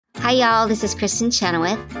Hi, y'all. This is Kristen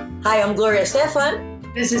Chenoweth. Hi, I'm Gloria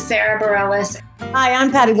Estefan. This is Sarah Bareilles. Hi,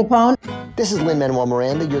 I'm Patti LuPone. This is Lin-Manuel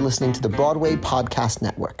Miranda. You're listening to the Broadway Podcast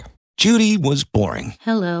Network. Judy was boring.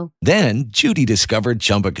 Hello. Then Judy discovered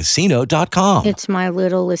ChumbaCasino.com. It's my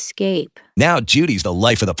little escape. Now Judy's the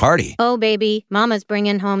life of the party. Oh, baby, mama's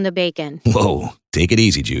bringing home the bacon. Whoa, take it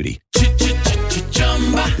easy, Judy.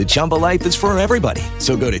 The Chumba life is for everybody.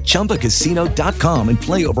 So go to ChumbaCasino.com and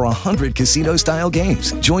play over 100 casino-style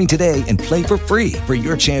games. Join today and play for free for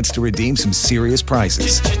your chance to redeem some serious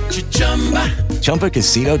prizes.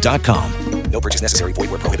 ChumbaCasino.com. No purchase necessary. Void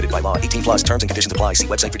where prohibited by law. 18 plus terms and conditions apply. See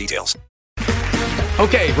website for details.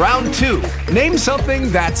 Okay, round two. Name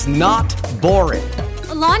something that's not boring.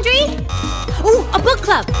 A laundry? Ooh, a book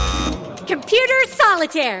club. Computer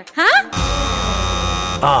solitaire, huh?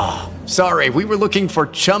 Ah, oh, sorry. We were looking for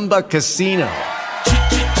Chumba Casino.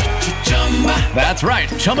 That's right.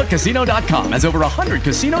 ChumbaCasino.com has over 100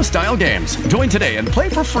 casino-style games. Join today and play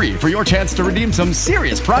for free for your chance to redeem some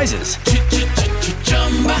serious prizes.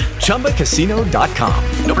 ChumbaCasino.com.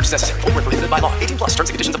 No purchase necessary. Void where prohibited by law. 18 plus terms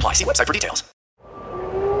and conditions apply. See website for details.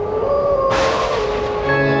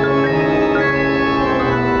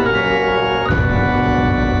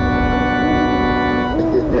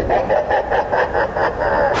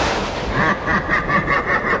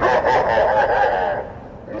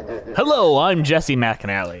 Hello, I'm Jesse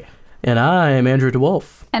McAnally. And I'm Andrew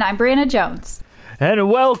DeWolf. And I'm Brianna Jones. And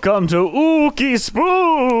welcome to Ookie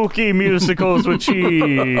Spooky Musicals with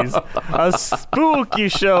Cheese, a spooky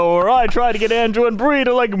show where I try to get Andrew and Brie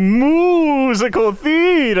to like musical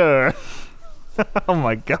theater. Oh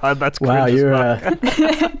my god, that's wow!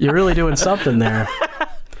 You're really doing something there.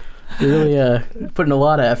 You're really putting a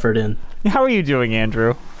lot of effort in. How are you doing,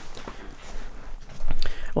 Andrew?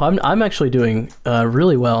 Well, I'm actually doing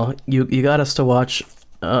really well. You got us to watch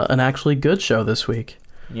an actually good show this week.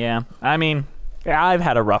 Yeah, I mean, I've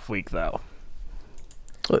had a rough week though.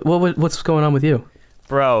 What's going on with you?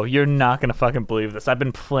 Bro, you're not gonna fucking believe this. I've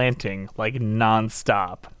been planting like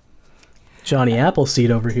nonstop. Johnny Appleseed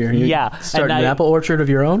over here. Yeah, starting an apple orchard of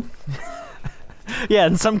your own. Yeah,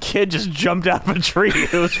 and some kid just jumped out of a tree.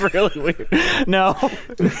 It was really weird. No,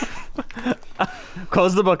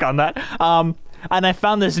 close the book on that. And I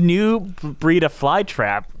found this new breed of fly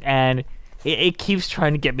trap, and it keeps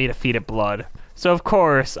trying to get me to feed it blood. So of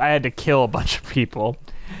course I had to kill a bunch of people,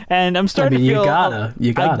 and I'm starting to feel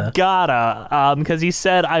you gotta, because he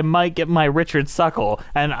said I might get my Richard Suckle,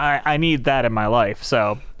 and I need that in my life.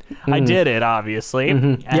 So I did it, obviously.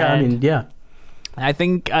 Mm-hmm. Yeah, I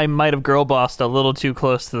think I might have girl bossed a little too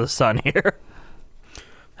close to the sun here.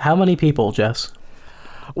 How many people, Jess?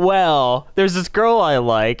 Well, there's this girl I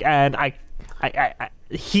like, and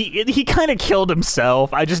he kind of killed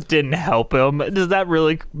himself. I just didn't help him. Does that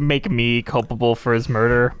really make me culpable for his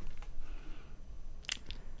murder?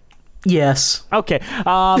 Yes. Okay.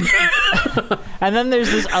 And then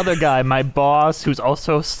there's this other guy, my boss, who's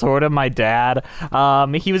also sort of my dad.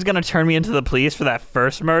 He was gonna turn me into the police for that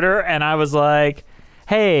first murder, and I was like,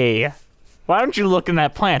 hey, why don't you look in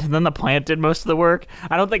that plant? And then the plant did most of the work.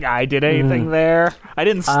 I don't think I did anything there. I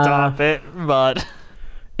didn't stop it, but...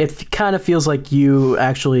 It kind of feels like you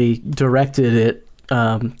actually directed it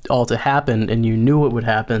all to happen, and you knew it would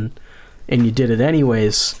happen, and you did it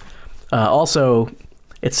anyways. Also,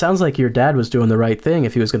 it sounds like your dad was doing the right thing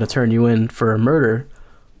if he was going to turn you in for a murder.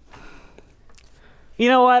 You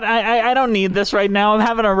know what? I don't need this right now. I'm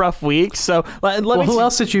having a rough week, so let me... Who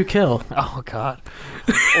else did you kill? Oh, God.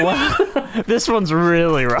 Well, this one's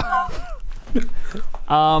really rough.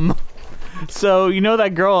 So, you know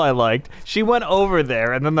that girl I liked? She went over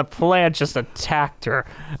there, and then the plant just attacked her.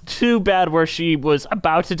 Too bad where she was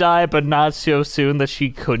about to die, but not so soon that she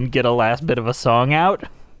couldn't get a last bit of a song out.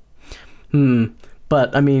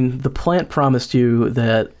 But, I mean, the plant promised you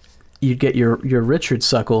that you'd get your Richard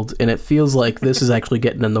suckled, and it feels like this is actually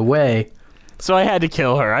getting in the way. So I had to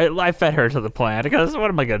kill her. I fed her to the plant, because what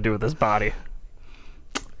am I going to do with this body?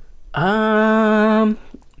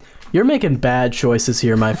 You're making bad choices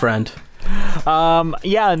here, my friend.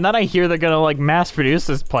 Yeah, and then I hear they're gonna like mass produce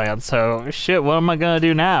this plant, so shit, what am I gonna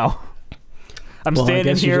do now? I'm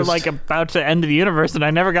standing here like about to end the universe, and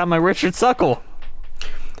I never got my Richard Suckle.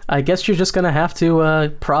 I guess you're just gonna have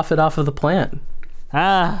to profit off of the plant.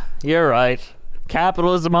 Ah, you're right.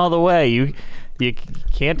 Capitalism all the way. You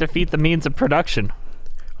can't defeat the means of production.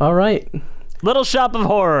 All right. Little Shop of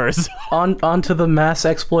Horrors. On to the mass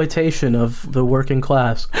exploitation of the working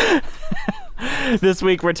class. This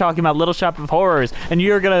week we're talking about Little Shop of Horrors, and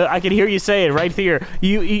I can hear you say it right here.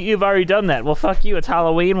 You've already done that. Well, fuck you. It's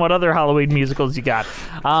Halloween. What other Halloween musicals you got?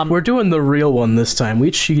 We're doing the real one this time.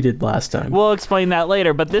 We cheated last time. We'll explain that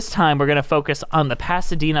later, but this time we're going to focus on the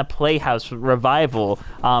Pasadena Playhouse revival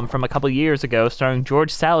from a couple years ago, starring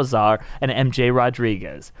George Salazar and MJ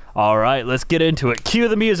Rodriguez. All right, let's get into it. Cue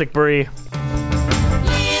the music, Bree.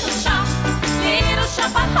 Little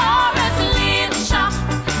shop of horrors, little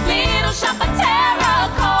shop of terror,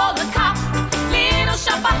 call the cop. Little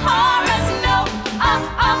shop of horrors, no, oh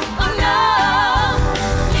no.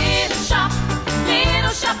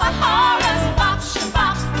 Little shop of horrors, bop,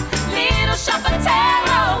 bop. Little shop of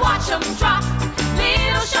terror, watch 'em drop.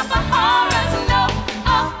 Little shop of horrors, no,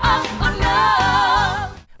 oh no.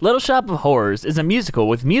 Little Shop of Horrors is a musical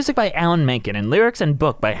with music by Alan Menken and lyrics and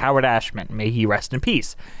book by Howard Ashman. May he rest in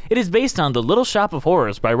peace. It is based on The Little Shop of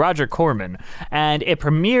Horrors by Roger Corman, and it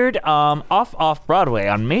premiered off-Broadway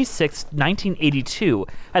on May 6, 1982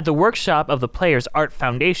 at the workshop of the Players Art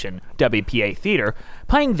Foundation, WPA Theater,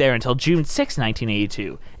 playing there until June 6,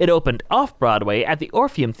 1982. It opened off-Broadway at the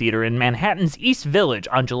Orpheum Theater in Manhattan's East Village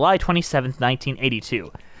on July 27,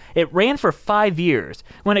 1982. It ran for 5 years.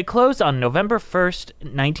 When it closed on November 1st,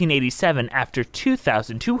 1987, after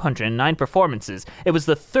 2,209 performances, it was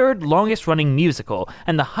the third longest-running musical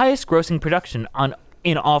and the highest-grossing production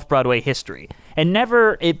in off-Broadway history.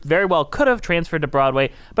 It very well could have transferred to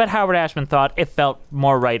Broadway, but Howard Ashman thought it felt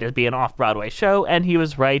more right as being an off-Broadway show, and he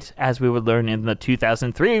was right, as we would learn in the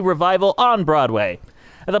 2003 revival on Broadway.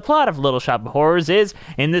 The plot of Little Shop of Horrors is,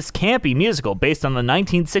 in this campy musical based on the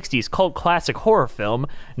 1960s cult classic horror film,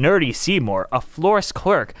 Nerdy Seymour, a florist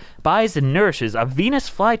clerk, buys and nourishes a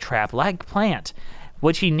Venus flytrap-like plant,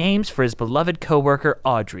 which he names for his beloved co-worker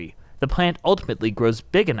Audrey. The plant ultimately grows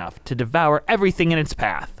big enough to devour everything in its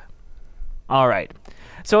path. All right.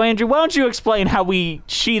 So, Andrew, why don't you explain how we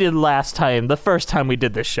cheated last time, the first time we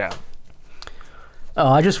did this show? Oh,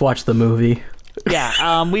 I just watched the movie.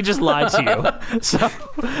 Yeah, we just lied to you. So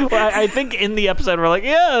I think in the episode we're like,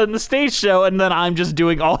 yeah, in the stage show, and then I'm just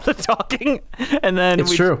doing all the talking, and then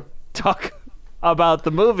it's true. Talk about the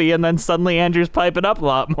movie, and then suddenly Andrew's piping up a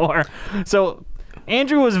lot more. So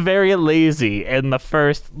Andrew was very lazy in the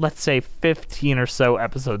first, let's say, 15 or so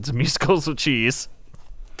episodes of Musicals with Cheese.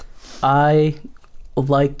 I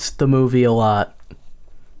liked the movie a lot.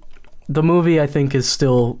 The movie, I think, is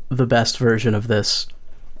still the best version of this,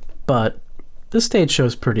 but the stage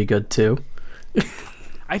show's pretty good, too.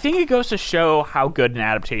 I think it goes to show how good an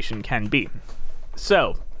adaptation can be.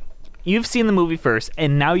 So, you've seen the movie first,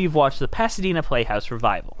 and now you've watched the Pasadena Playhouse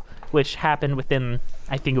revival, which happened within,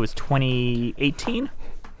 I think it was 2018?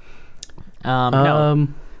 No.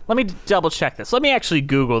 Let me double check this. Let me actually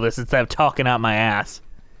Google this instead of talking out my ass.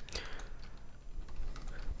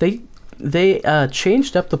 They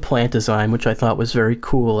changed up the plant design, which I thought was very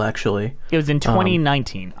cool, actually. It was in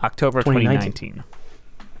 2019, October 2019.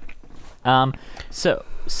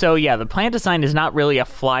 So yeah, the plant design is not really a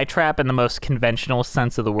fly trap in the most conventional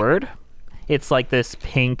sense of the word. It's like this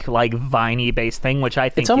pink, like viney based thing, which I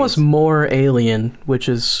think it's almost more alien, which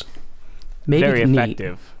is maybe very neat.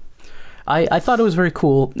 effective. I thought it was very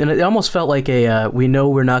cool, and it almost felt like we know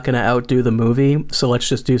we're not going to outdo the movie, so let's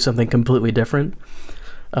just do something completely different.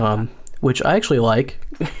 Which I actually like.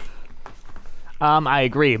 I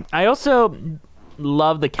agree. I also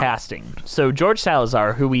love the casting. So George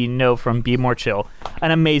Salazar, who we know from Be More Chill,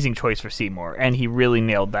 an amazing choice for Seymour, and he really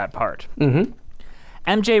nailed that part. Mm-hmm.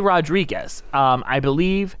 MJ Rodriguez, I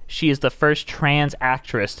believe she is the first trans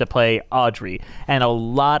actress to play Audrey, and a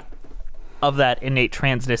lot of that innate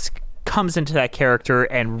transness comes into that character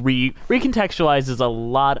and recontextualizes a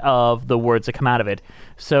lot of the words that come out of it.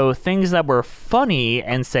 So things that were funny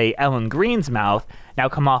in, say, Ellen Green's mouth now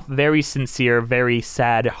come off very sincere, very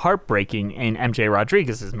sad, heartbreaking in MJ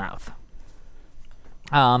Rodriguez's mouth.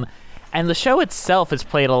 And the show itself is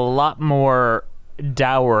played a lot more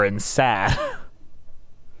dour and sad.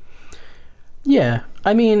 Yeah,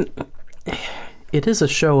 I mean, it is a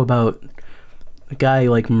show about a guy,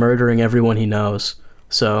 like, murdering everyone he knows,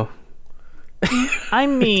 so... I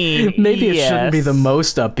mean, maybe it yes, shouldn't be the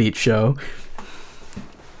most upbeat show.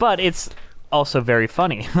 But it's also very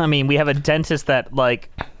funny. I mean, we have a dentist that,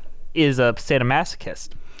 like, is a sadomasochist.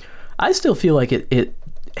 I still feel like it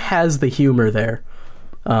has the humor there.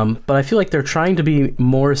 But I feel like they're trying to be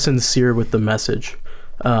more sincere with the message,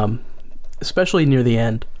 especially near the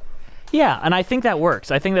end. Yeah, and I think that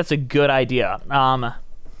works. I think that's a good idea.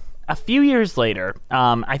 a few years later,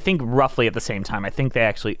 I think roughly at the same time, I think they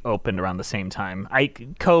actually opened around the same time.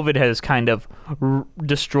 COVID has kind of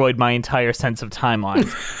destroyed my entire sense of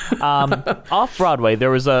timelines. Off Broadway,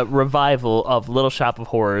 there was a revival of Little Shop of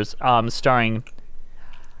Horrors, starring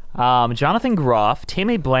Jonathan Groff,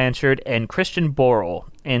 Tammy Blanchard, and Christian Borle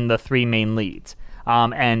in the three main leads,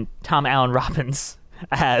 and Tom Allen Robbins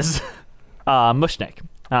as Mushnik,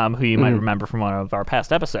 who you might remember from one of our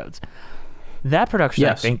past episodes. That production,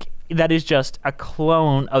 Yes. I think, that is just a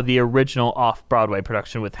clone of the original off-Broadway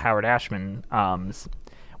production with Howard Ashman,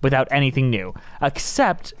 without anything new,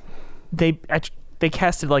 except they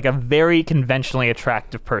casted like a very conventionally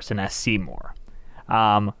attractive person as Seymour,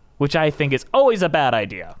 which I think is always a bad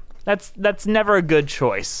idea. That's never a good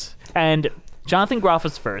choice. And Jonathan Groff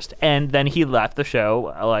was first, and then he left the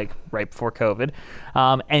show like right before COVID.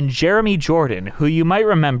 And Jeremy Jordan, who you might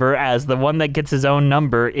remember as the one that gets his own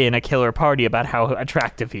number in A Killer Party about how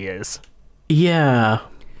attractive he is. Yeah,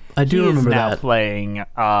 I do remember He is now that. playing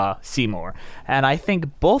Seymour, and I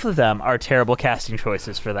think both of them are terrible casting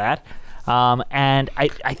choices for that. And I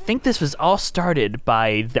think this was all started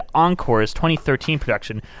by the Encore's 2013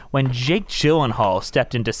 production when Jake Gyllenhaal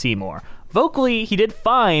stepped into Seymour. Vocally, he did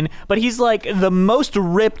fine, but he's like the most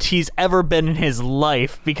ripped he's ever been in his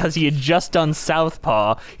life because he had just done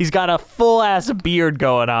Southpaw. He's got a full-ass beard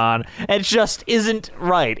going on. It just isn't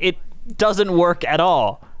right. It doesn't work at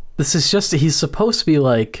all. This is just, he's supposed to be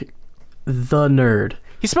like the nerd.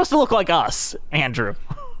 He's supposed to look like us, Andrew.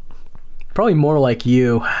 Probably more like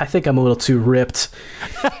you. I think I'm a little too ripped.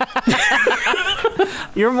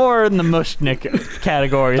 You're more in the Mushnik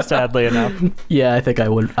category, sadly enough. Yeah, I think I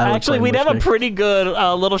would. Actually, we'd have a pretty good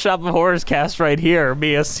Little Shop of Horrors cast right here.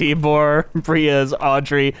 Me as Seymour, Bria as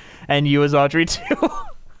Audrey, and you as Audrey too.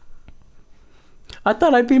 I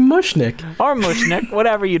thought I'd be Mushnik. Or Mushnik,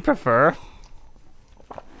 whatever you'd prefer.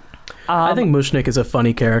 I think Mushnik is a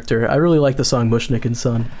funny character. I really like the song Mushnik and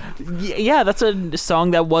Son. Yeah, that's a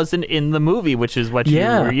song that wasn't in the movie, which is what you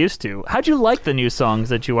were used to. How'd you like the new songs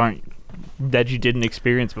that you didn't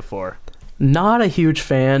experience before? Not a huge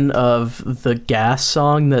fan of the Gas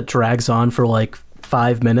song that drags on for like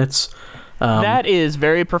 5 minutes. That is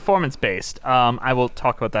very performance-based. I will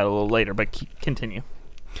talk about that a little later, but continue.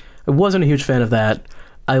 I wasn't a huge fan of that.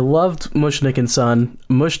 I loved Mushnik and Son.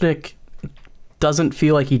 Mushnik doesn't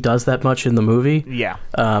feel like he does that much in the movie. Yeah.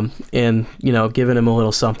 And, giving him a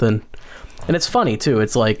little something. And it's funny, too.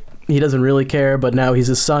 It's like, he doesn't really care, but now he's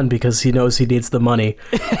his son because he knows he needs the money.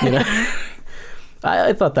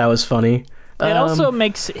 I thought that was funny. It also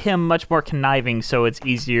makes him much more conniving, so it's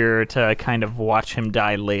easier to kind of watch him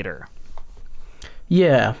die later.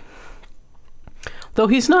 Yeah. Though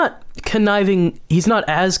he's not conniving, he's not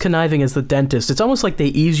as conniving as the dentist. It's almost like they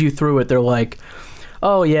ease you through it. They're like,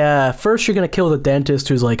 oh yeah, first you're going to kill the dentist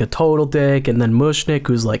who's like a total dick, and then Mushnik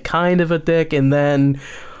who's like kind of a dick, and then,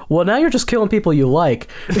 well, now you're just killing people you like.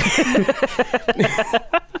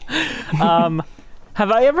 Have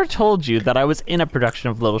I ever told you that I was in a production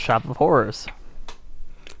of Little Shop of Horrors?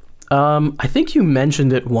 I think you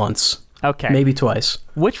mentioned it once. Okay. Maybe twice.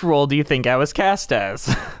 Which role do you think I was cast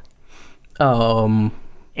as?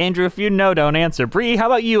 Andrew, if you know, don't answer. Bree, how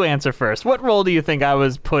about you answer first? What role do you think I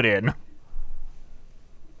was put in?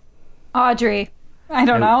 Audrey. I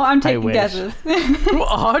don't know. I'm taking guesses.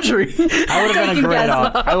 Audrey. I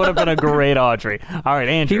would have been a great Audrey. All right,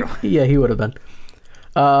 Andrew. He would have been.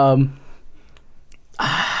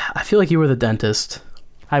 I feel like you were the dentist.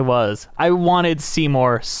 I was. I wanted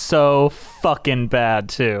Seymour so fucking bad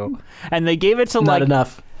too, and they gave it to Not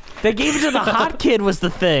enough. They gave it to the hot kid was the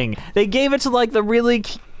thing. They gave it to like the really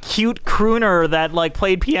cute crooner that like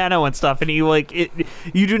played piano and stuff, and you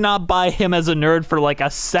do not buy him as a nerd for like a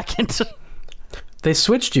second. They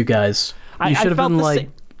switched you guys. You should have been like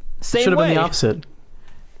same should have way. been the opposite.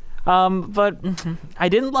 But I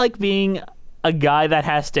didn't like being a guy that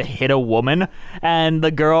has to hit a woman, and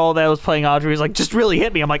the girl that was playing Audrey was like, just really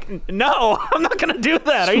hit me. I'm like, no, I'm not gonna do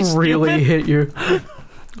that. Are you really stupid? hit you.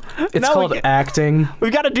 It's called acting.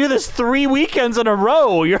 We've got to do this 3 weekends in a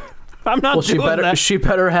row. I'm not doing that. She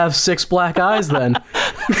better have 6 black eyes then.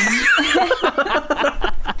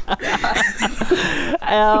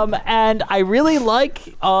 And I really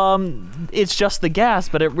like It's Just the Gas,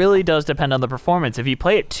 but it really does depend on the performance. If you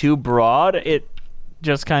play it too broad, it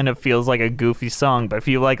just kind of feels like a goofy song, but if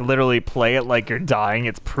you like literally play it like you're dying,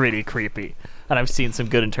 it's pretty creepy. And I've seen some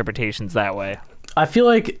good interpretations that way. I feel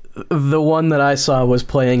like the one that I saw was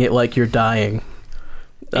playing it like you're dying.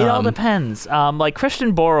 It all depends. Like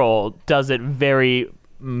Christian Borle does it very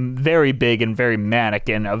very big and very manic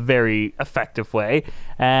in a very effective way.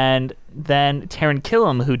 And then Taran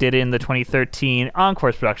Killam, who did it in the 2013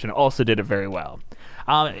 Encore's production, also did it very well.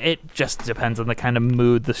 It just depends on the kind of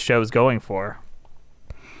mood the show's going for.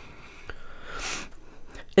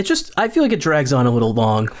 I feel like it drags on a little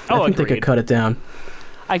long. I think they could cut it down.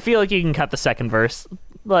 I feel like you can cut the second verse,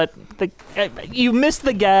 but you miss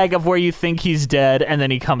the gag of where you think he's dead and then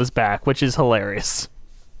he comes back, which is hilarious.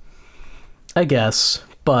 I guess,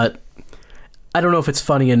 but I don't know if it's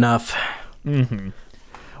funny enough. Mm-hmm.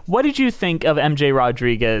 What did you think of MJ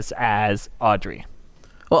Rodriguez as Audrey?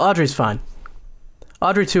 Well, Audrey's fine.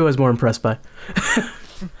 Audrey 2 I was more impressed by.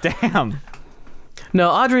 Damn. No,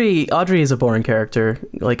 Audrey is a boring character,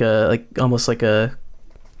 almost like a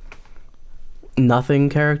nothing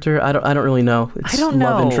character. I don't really know. It's I don't know.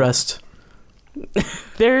 Love interest.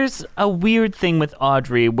 There's a weird thing with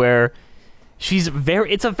Audrey where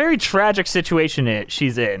it's a very tragic situation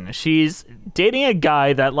she's in. She's dating a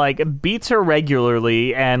guy that like beats her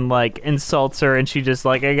regularly and like insults her, and she just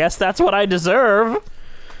like, I guess that's what I deserve.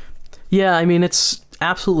 Yeah, I mean, it's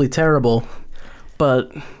absolutely terrible.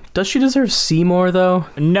 But does she deserve Seymour though?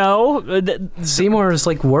 No. Seymour is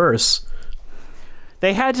like worse.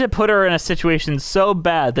 They had to put her in a situation so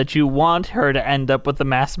bad that you want her to end up with the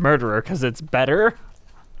mass murderer because it's better.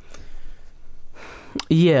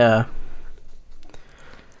 Yeah.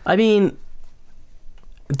 I mean,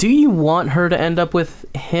 do you want her to end up with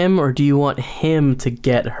him, or do you want him to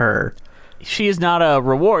get her? She is not a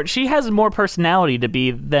reward. She has more personality to be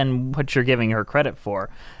than what you're giving her credit for.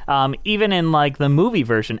 Even in like the movie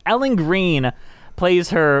version, Ellen Greene plays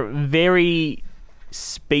her very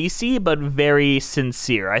spacey but very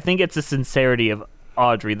sincere. I think it's the sincerity of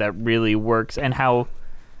Audrey that really works, and how,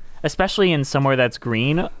 especially in Somewhere That's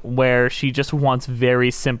Green, where she just wants very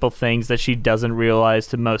simple things that she doesn't realize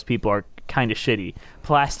to most people are kind of shitty.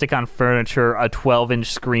 Plastic on furniture, a 12-inch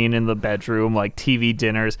screen in the bedroom, like TV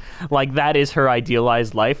dinners. Like, that is her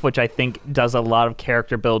idealized life, which I think does a lot of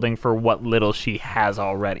character building for what little she has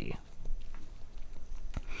already.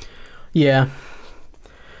 Yeah.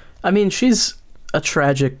 I mean, she's a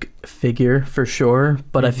tragic figure for sure,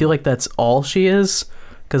 but I feel like that's all she is,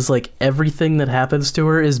 because like everything that happens to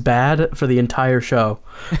her is bad for the entire show.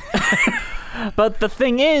 But the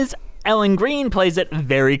thing is, Ellen Greene plays it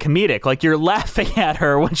very comedic. Like, you're laughing at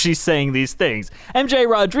her when she's saying these things. MJ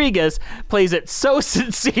Rodriguez plays it so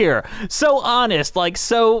sincere, so honest, like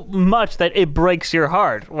so much that it breaks your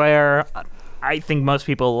heart, where I think most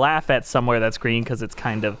people laugh at Somewhere That's Green because it's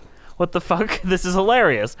kind of, what the fuck? This is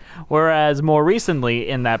hilarious. Whereas more recently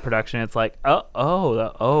in that production, it's like, oh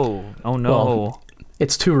no. Well,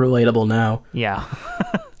 it's too relatable now. Yeah.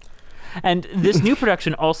 And this new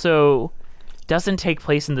production also doesn't take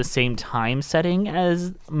place in the same time setting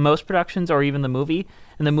as most productions or even the movie.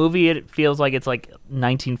 In the movie, it feels like it's like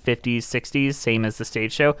 1950s, 60s, same as the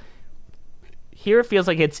stage show. Here it feels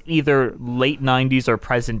like it's either late 90s or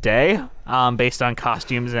present day, based on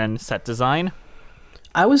costumes and set design.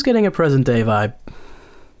 I was getting a present day vibe.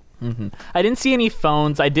 Mm-hmm. I didn't see any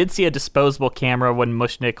phones. I did see a disposable camera when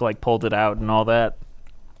Mushnick like pulled it out and all that.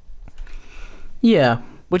 Yeah.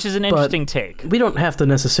 Which is an interesting take. We don't have to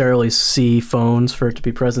necessarily see phones for it to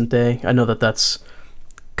be present day. I know that that's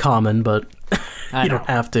common, but you don't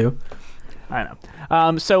have to. I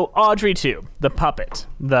know. So Audrey 2, the puppet,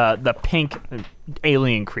 the pink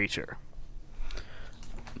alien creature.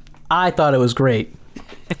 I thought it was great.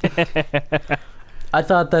 I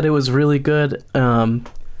thought that it was really good.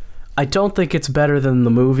 I don't think it's better than the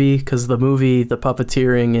movie, because the movie, the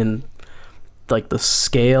puppeteering and like the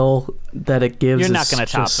scale that it gives is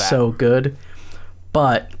just so good.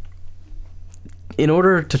 But in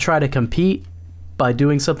order to try to compete by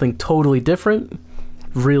doing something totally different,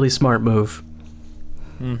 really smart move.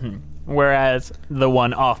 Mm-hmm. Whereas the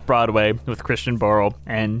one off Broadway with Christian Borle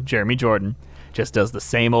and Jeremy Jordan just does the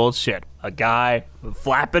same old shit. A guy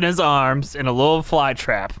flapping his arms in a little fly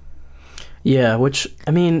trap. Yeah, which,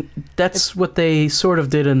 I mean, that's what they sort of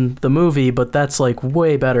did in the movie, but that's like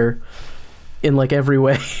way better in like every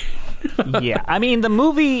way. Yeah, I mean, the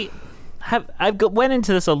movie, I went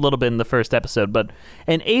into this a little bit in the first episode, but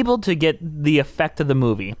able to get the effect of the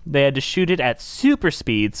movie, they had to shoot it at super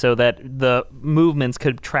speed so that the movements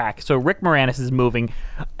could track. So Rick Moranis is moving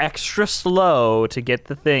extra slow to get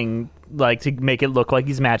the thing, like to make it look like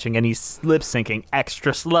he's matching, and he's lip syncing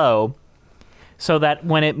extra slow so that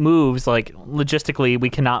when it moves, like logistically,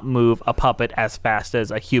 we cannot move a puppet as fast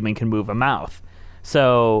as a human can move a mouth.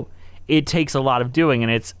 So it takes a lot of doing,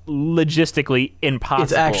 and it's logistically impossible.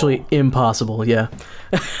 It's actually impossible, yeah.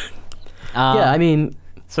 Yeah, I mean...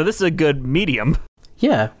 So this is a good medium.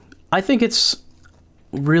 Yeah, I think it's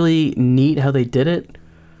really neat how they did it.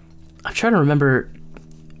 I'm trying to remember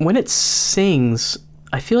when it sings.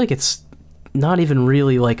 I feel like it's not even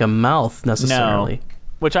really like a mouth necessarily. No,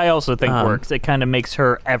 which I also think works. It kind of makes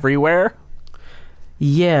her everywhere.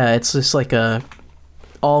 Yeah, it's just like a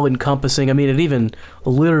all-encompassing. I mean, it even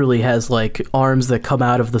literally has like arms that come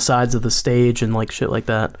out of the sides of the stage and like shit like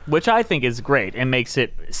that. Which I think is great. It makes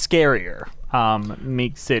it scarier.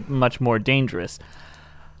 Makes it much more dangerous.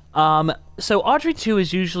 So Audrey 2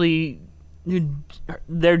 is usually,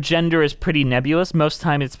 their gender is pretty nebulous. Most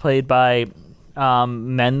time it's played by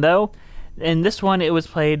men, though. In this one, it was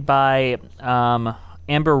played by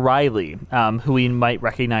Amber Riley, who we might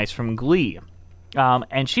recognize from Glee.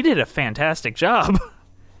 And she did a fantastic job.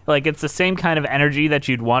 Like, it's the same kind of energy that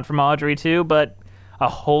you'd want from Audrey 2, but a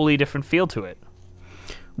wholly different feel to it.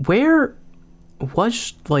 Where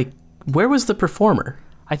was the performer?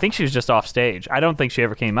 I think she was just off stage. I don't think she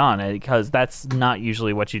ever came on, because that's not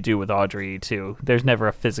usually what you do with Audrey 2. There's never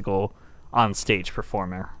a physical on-stage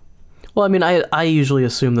performer. Well, I mean, I usually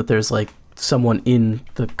assume that there's like someone in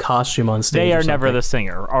the costume on stage. They are never the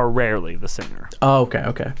singer, or rarely the singer. Oh,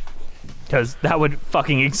 okay. Because that would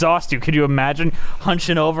fucking exhaust you. Could you imagine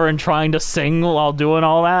hunching over and trying to sing while doing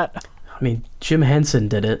all that? I mean, Jim Henson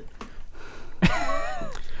did it.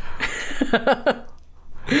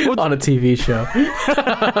 On a TV show.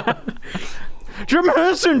 Jim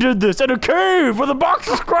Henson did this in a cave with a box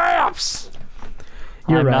of scraps.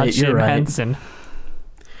 You're right. Not Jim Henson.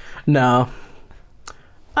 No.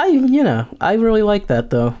 I really like that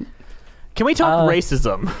though. Can we talk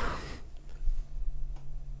racism?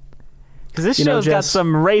 Because this show's got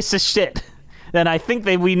some racist shit. Then I think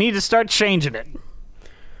we need to start changing it.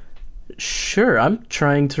 Sure, I'm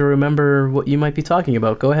trying to remember what you might be talking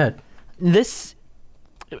about. Go ahead.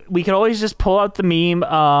 We could always just pull out the meme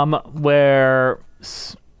where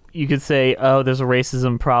you could say, oh, there's a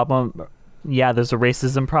racism problem. Yeah, there's a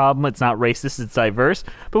racism problem. It's not racist, it's diverse.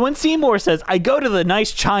 But when Seymour says, I go to the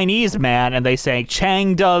nice Chinese man, and they say,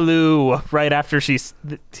 Chang Da-lu, right after he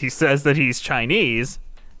says that he's Chinese,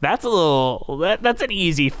 that's that's an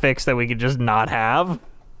easy fix that we could just not have.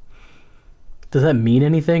 Does that mean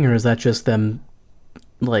anything, or is that just them,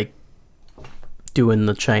 like, doing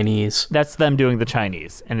the Chinese? That's them doing the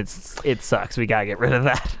Chinese, and it sucks. We gotta get rid of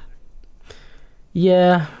that.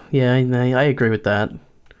 Yeah, I agree with that.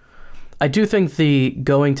 I do think the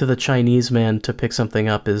going to the Chinese man to pick something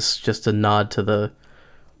up is just a nod to the,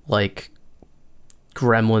 like,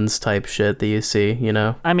 Gremlins type shit that you see, you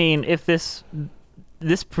know? I mean, if this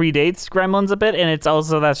predates Gremlins a bit, and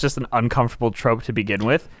that's just an uncomfortable trope to begin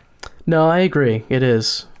with. No, I agree. It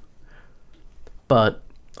is. But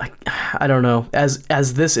I don't know.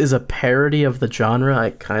 As this is a parody of the genre,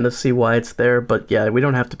 I kind of see why it's there, but yeah, we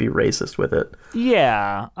don't have to be racist with it.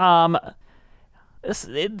 Yeah. I'm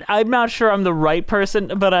not sure I'm the right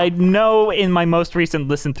person, but I know in my most recent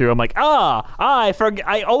listen through, I'm like,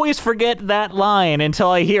 I always forget that line until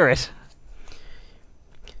I hear it.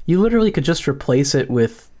 You literally could just replace it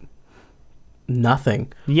with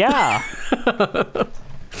nothing. Yeah.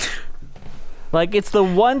 Like, it's the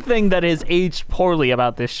one thing that is aged poorly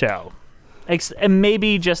about this show. And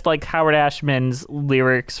maybe just like Howard Ashman's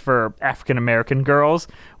lyrics for African American girls,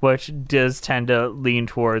 which does tend to lean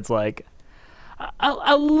towards like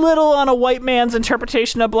a little on a white man's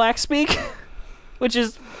interpretation of black speak, which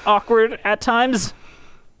is awkward at times.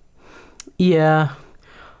 Yeah.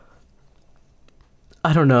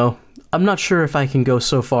 I don't know. I'm not sure if I can go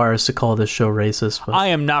so far as to call this show racist. But... I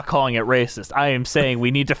am not calling it racist. I am saying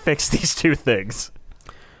we need to fix these two things.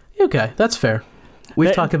 Okay, that's fair.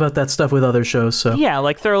 We've talked about that stuff with other shows, so... Yeah,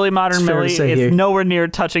 like Thoroughly Modern Millie is nowhere near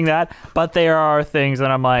touching that, but there are things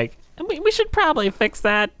that I'm like, we should probably fix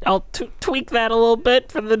that. I'll tweak that a little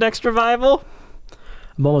bit for the next revival.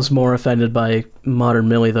 I'm almost more offended by Modern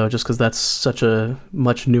Millie, though, just because that's such a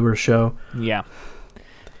much newer show. Yeah.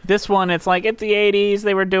 This one, it's like, it's the 80s,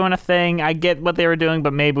 they were doing a thing, I get what they were doing,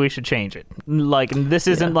 but maybe we should change it. Like, this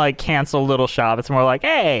isn't like cancel Little Shop, it's more like,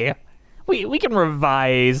 hey, we can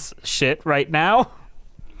revise shit right now.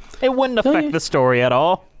 It wouldn't affect the story at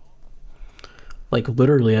all. Like,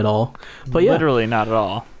 literally at all. But yeah. Literally not at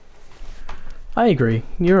all. I agree.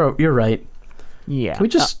 You're right. Yeah. Can we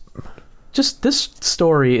just this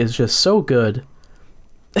story is just so good.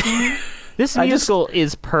 This musical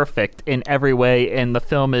is perfect in every way, and the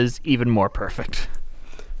film is even more perfect.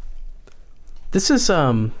 This is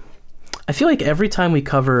I feel like every time we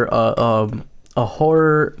cover a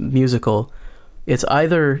horror musical, it's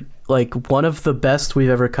either like one of the best we've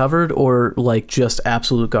ever covered or like just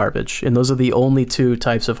absolute garbage, and those are the only two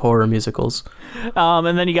types of horror musicals.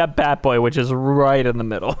 And then you got Bat Boy, which is right in the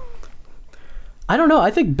middle. I don't know.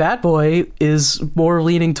 I think Bat Boy is more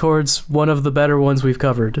leaning towards one of the better ones we've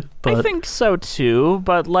covered. But I think so too,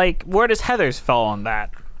 but like, where does Heathers fall on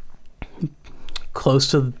that? close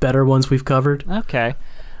to the better ones we've covered. Okay.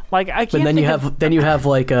 Like I can't. But then you have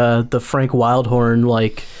like the Frank Wildhorn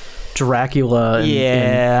like Dracula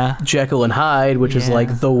and Jekyll and Hyde, which is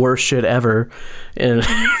like the worst shit ever. And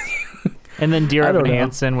and then Dear Evan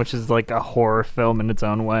Hansen, which is like a horror film in its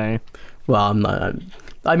own way. Well,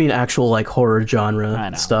 I mean actual like horror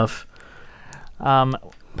genre stuff. Now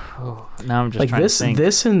I'm just like trying to think.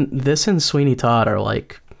 This and Sweeney Todd are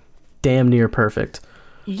like damn near perfect.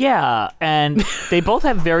 Yeah, and they both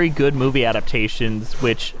have very good movie adaptations,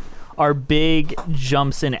 which are big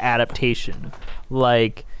jumps in adaptation.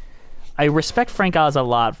 Like, I respect Frank Oz a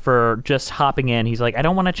lot for just hopping in. He's like, I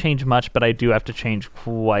don't want to change much, but I do have to change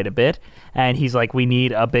quite a bit. And he's like, we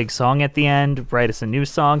need a big song at the end, write us a new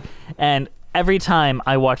song. And every time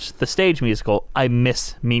I watch the stage musical, I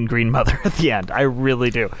miss Mean Green Mother at the end. I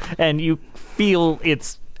really do. And you feel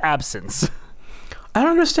its absence. I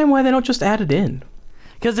don't understand why they don't just add it in.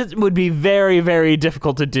 Because it would be very, very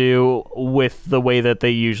difficult to do with the way that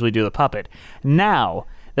they usually do the puppet. Now,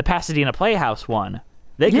 the Pasadena Playhouse one,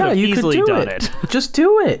 they could have easily done it. Just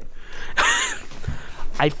do it.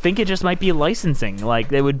 I think it just might be licensing.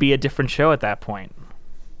 Like, it would be a different show at that point.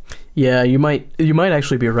 Yeah, you might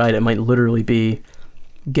actually be right. It might literally be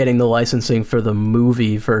getting the licensing for the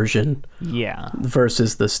movie version. Yeah.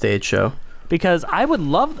 Versus the stage show. Because I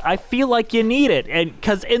feel like you need it. And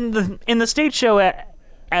because in the stage show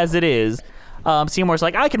as it is, Seymour's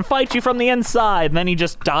like, I can fight you from the inside, and then he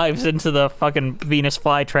just dives into the fucking Venus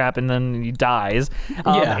flytrap and then he dies.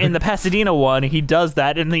 In the Pasadena one, he does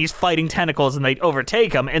that and he's fighting tentacles and they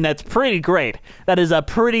overtake him, and that's pretty great. That is a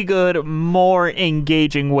pretty good, more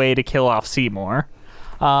engaging way to kill off Seymour.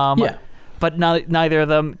 But neither of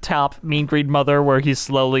them top Mean Green Mother, where he's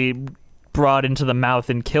slowly brought into the mouth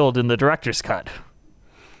and killed in the director's cut.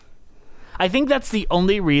 I think that's the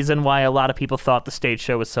only reason why a lot of people thought the stage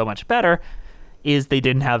show was so much better, is they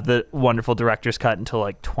didn't have the wonderful director's cut until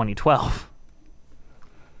like 2012.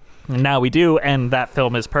 And now we do, and that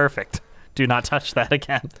film is perfect. Do not touch that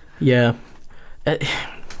again. Yeah.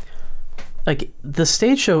 Like, the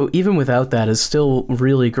stage show, even without that, is still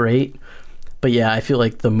really great. But yeah, I feel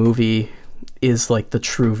like the movie is like the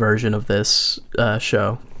true version of this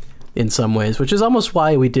show in some ways, which is almost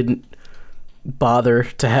why we didn't bother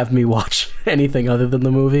to have me watch anything other than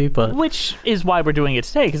the movie. But which is why we're doing it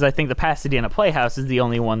today, because I think the Pasadena Playhouse is the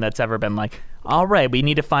only one that's ever been like, all right, we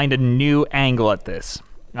need to find a new angle at this.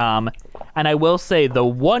 And I will say the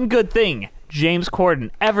one good thing James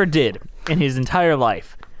Corden ever did in his entire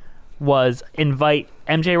life was invite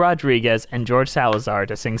MJ Rodriguez and George Salazar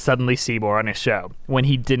to sing Suddenly Seymour on his show when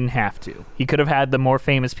he didn't have to. He could have had the more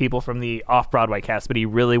famous people from the off-Broadway cast, but he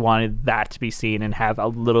really wanted that to be seen and have a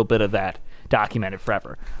little bit of that documented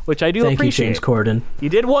forever, which I do appreciate. Thank you, James Corden. You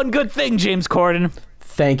did one good thing, James Corden.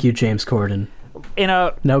 Thank you, James Corden.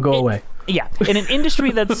 Now go away. Yeah, in an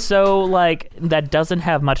industry that's so like that doesn't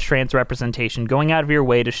have much trans representation, going out of your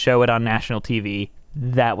way to show it on national TV,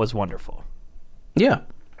 that was wonderful. Yeah.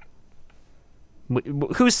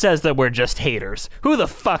 Who says that we're just haters? Who the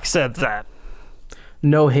fuck said that?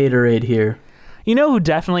 No haterade here. You know who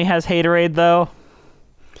definitely has haterade though?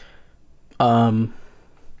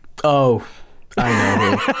 Oh, I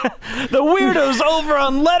know who. The weirdos over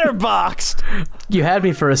on Letterboxd. You had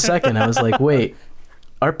me for a second. I was like, wait,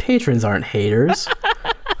 our patrons aren't haters.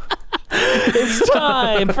 It's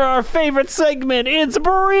time for our favorite segment. It's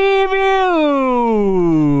previews.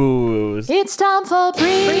 It's time for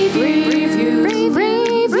previews.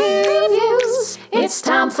 It's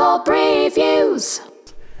time for previews.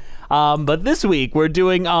 But this week we're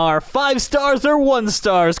doing our 5 stars or 1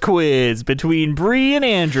 stars quiz between Bree and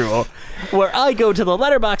Andrew, where I go to the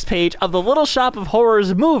Letterboxd page of the Little Shop of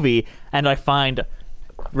Horrors movie and I find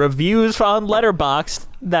reviews on Letterboxd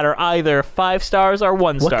that are either 5 stars or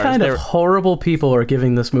 1 stars. What kind of horrible people are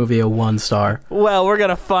giving this movie a 1 star? Well, we're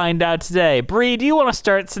gonna find out today. Bree, do you want to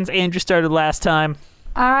start since Andrew started last time?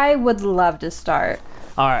 I would love to start.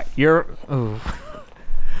 All right,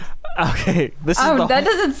 okay, that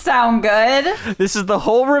doesn't sound good. This is the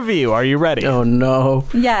whole review. Are you ready? Oh no.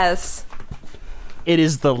 Yes. It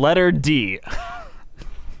is the letter D.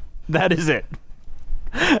 That is it.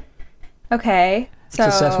 Okay. So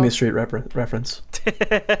it's a Sesame Street reference.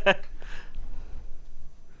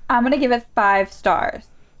 I'm gonna give it 5 stars.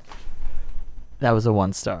 That was a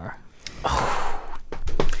 1 star.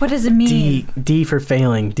 What does it mean? D for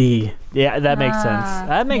failing. D. Yeah, that makes sense.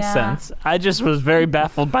 That makes sense. I just was very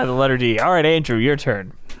baffled by the letter D. All right, Andrew, your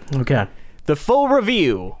turn. Okay. The full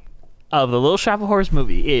review of the Little Shop of Horrors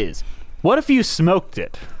movie is, what if you smoked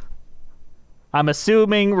it? I'm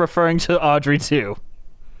assuming referring to Audrey 2.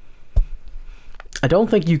 I don't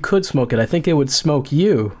think you could smoke it. I think it would smoke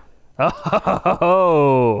you.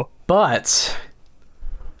 Oh. But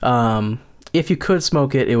if you could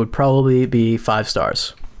smoke it, it would probably be 5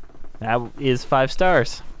 stars. That is 5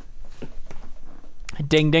 stars.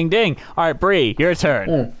 Ding, ding, ding. All right, Bree, your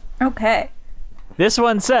turn. Okay. This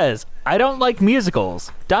one says, I don't like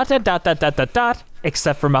musicals. ...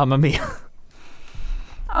 Except for Mamma Mia.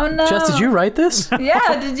 Oh no. Jess, did you write this?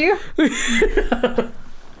 Yeah, did you?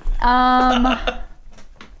 I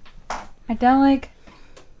don't like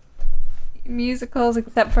musicals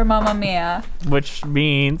except for Mamma Mia. Which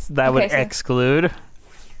means that would Okay, so- exclude.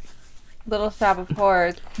 Little Shop of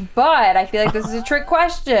Horrors. But I feel like this is a trick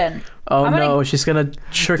question. Oh I'm gonna- no, she's gonna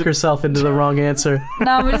trick herself into the wrong answer.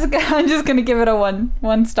 No, I'm just gonna give it a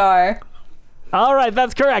one star. All right,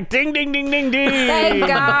 that's correct. Ding, ding, ding, ding, ding. Thank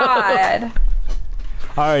God.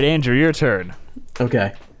 All right, Andrew, your turn.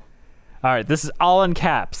 Okay. All right, this is all in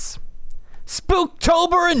caps.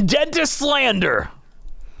 Spooktober and Dentist Slander.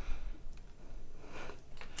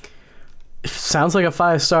 Sounds like a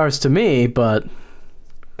 5 stars to me, but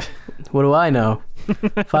what do I know?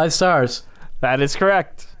 5 stars. That is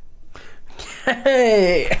correct.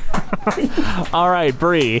 Hey! All right,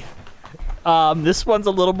 Bree. This one's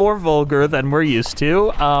a little more vulgar than we're used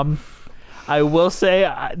to. I will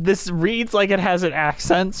say this reads like it has an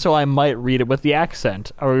accent, so I might read it with the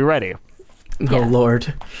accent. Are we ready? Oh,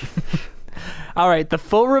 Lord. All right, the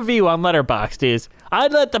full review on Letterboxd is,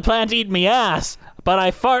 I'd let the plant eat me ass, but I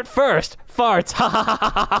fart first. Farts. Ha ha ha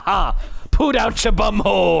ha ha ha. Poot out your bum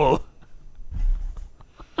hole.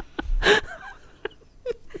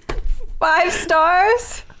 5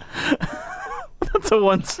 stars? That's a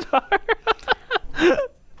 1 star.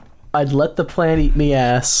 I'd let the plant eat me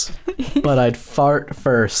ass, but I'd fart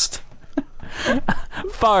first.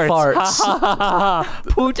 Farts. Ha ha ha ha ha.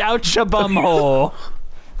 Poot out your bum hole.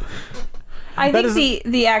 I think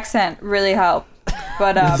the accent really helped.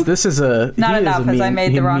 But this is a not he is enough, a as I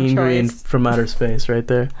made the wrong mean green choice. from outer space right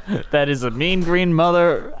there. That is a mean green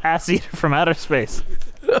mother ass eater from outer space.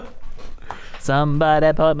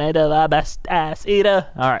 Somebody put me to the best ass eater.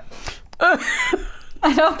 All right.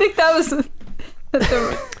 I don't think that was the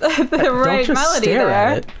right Don't just melody stare there.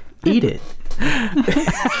 at it. Eat it.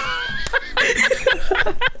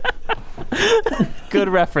 Good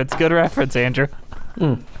reference, Andrew.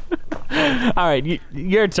 All right,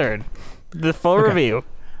 your turn. The full review.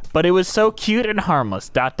 But it was so cute and harmless. ...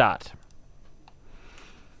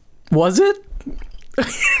 Was it?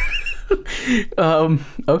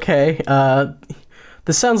 Okay.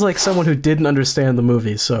 This sounds like someone who didn't understand the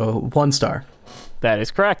movie, so 1 star. That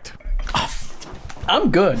is correct. I'm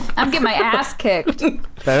good. I'm getting my ass kicked.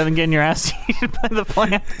 Better than getting your ass eaten by the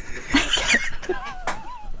plant.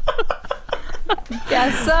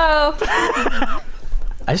 Guess so.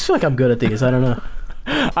 I just feel like I'm good at these. I don't know.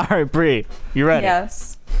 All right, Bree, you ready?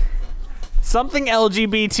 Yes. Something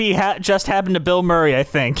LGBT just happened to Bill Murray, I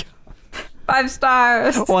think. 5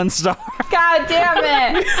 stars. 1 star. God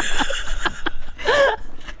damn it.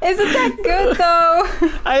 Isn't that good though?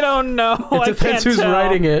 I don't know. It depends who's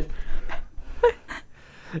writing it.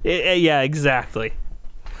 Yeah, exactly.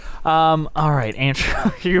 All right, Andrew,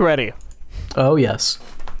 are you ready? Oh, yes.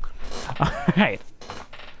 All right.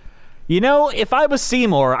 You know, if I was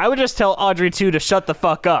Seymour, I would just tell Audrey 2 to shut the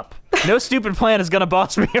fuck up. No stupid plan is gonna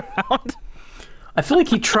boss me around. I feel like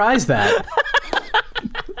he tries that.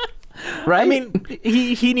 Right? I mean,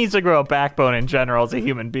 he needs to grow a backbone in general as a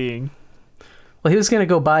human being. Well, he was going to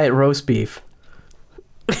go buy it roast beef.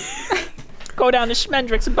 Go down to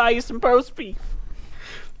Schmendrick's and buy you some roast beef.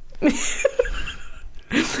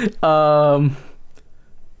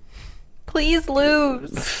 Please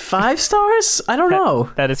lose. 5 stars? I don't know.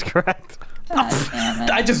 That is correct. God damn it.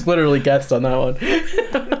 I just literally guessed on that one. It's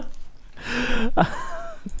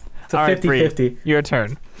a All right, 50-50. Bree, your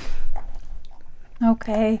turn.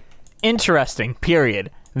 Okay. Interesting, period.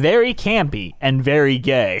 Very campy and very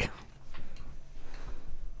gay.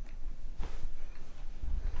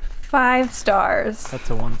 5 stars. That's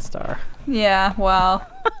a 1 star. Yeah, well.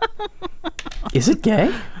 Is it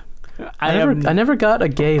gay? I never got a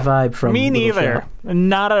gay vibe from Me Little neither. Shop.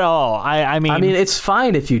 Not at all. I mean, it's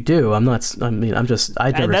fine if you do. I've never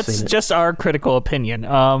that's seen it. just our critical opinion.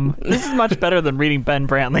 This is much better than reading Ben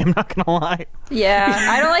Brantley. I'm not gonna lie. Yeah,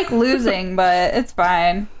 I don't like losing, but it's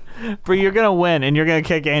fine. But you're gonna win, and you're gonna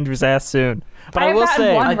kick Andrew's ass soon. But I I've will gotten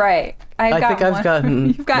say, one right. I think I've gotten.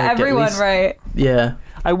 You've got like, at everyone least- right. Yeah.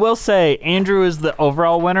 I will say, Andrew is the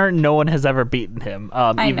overall winner. No one has ever beaten him.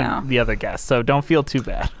 I even know. the other guests. So don't feel too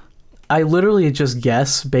bad. I literally just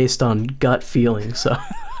guess based on gut feeling. So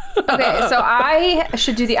Okay, so I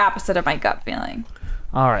should do the opposite of my gut feeling.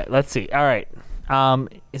 All right, let's see. All right.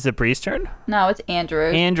 Is it Bree's turn? No, it's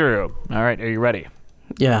Andrew. Andrew. All right, are you ready?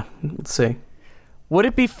 yeah, let's see. Would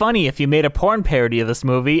it be funny if you made a porn parody of this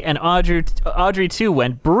movie and Audrey 2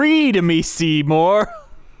 went, "Bree to me, Seymour"?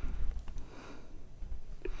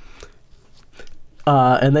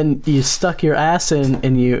 And then you stuck your ass in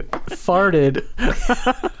and you farted.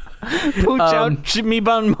 Pooch out Jimmy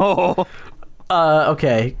Bun Mo.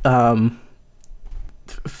 Okay.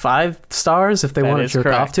 5 stars if they want to jerk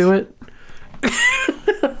off to it.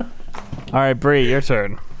 All right, Bree, your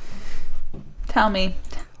turn. Tell me.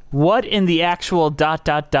 What in the actual ...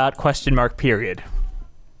 question mark period?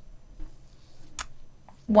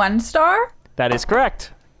 1 star? That is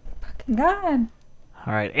correct. Fucking God.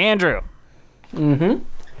 All right, Andrew. Mm-hmm.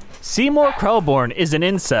 Seymour Krelborn is an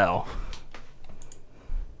incel.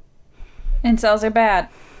 Incels are bad.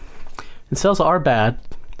 Incels are bad,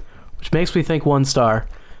 which makes me think 1 star.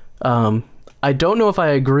 I don't know if I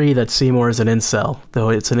agree that Seymour is an incel, though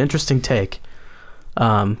it's an interesting take.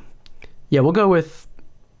 Yeah, we'll go with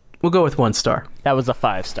 1 star. That was a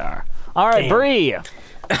 5 star. All right, Bree.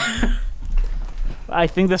 I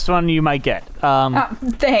think this one you might get.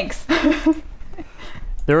 Thanks.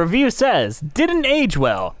 The review says, didn't age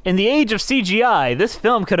well. In the age of CGI, this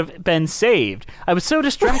film could have been saved. I was so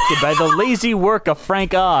distracted by the lazy work of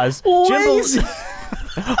Frank Oz. I'm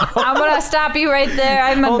going to stop you right there.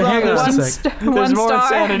 I'm Hold on, there's there's more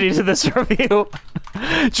insanity to this review.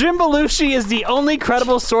 Jim Belushi is the only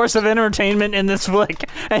credible source of entertainment in this flick,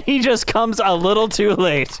 and he just comes a little too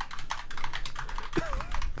late.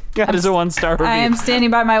 That is a 1-star review. I am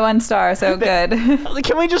standing by my 1 star, so good.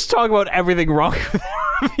 Can we just talk about everything wrong with the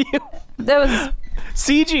review? That was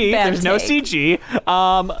CG. There's no CG.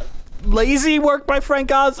 Lazy work by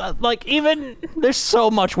Frank Oz. Like, even there's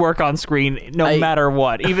so much work on screen, no matter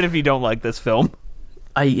what. Even if you don't like this film.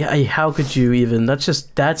 How could you even?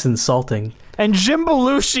 That's insulting. And Jim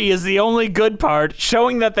Belushi is the only good part,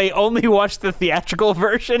 showing that they only watched the theatrical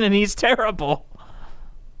version, and he's terrible.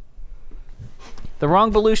 The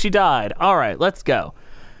wrong Belushi died. All right, let's go.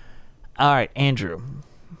 All right, Andrew,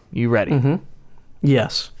 you ready? Mm-hmm.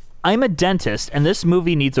 Yes. I'm a dentist, and this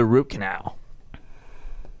movie needs a root canal.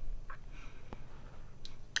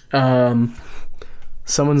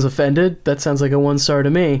 Someone's offended? That sounds like a 1 star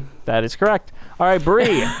to me. That is correct. All right,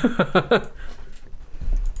 Bree.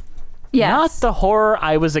 Yes. Not the horror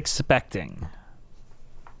I was expecting.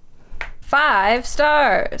 5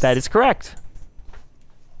 stars. That is correct.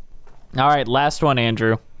 All right, last one,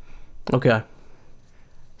 Andrew. Okay.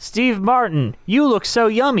 Steve Martin, you look so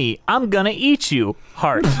yummy. I'm gonna eat you.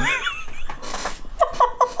 Heart.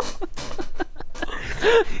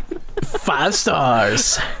 5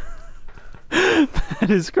 stars. That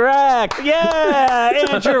is correct. Yeah,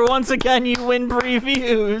 Andrew. Once again, you win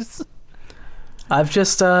previews. I've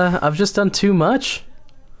just done too much.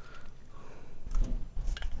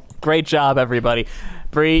 Great job, everybody.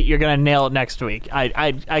 Bree, you're gonna nail it next week.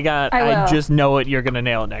 I just know it. You're gonna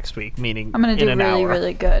nail it next week. Meaning, I'm gonna do really,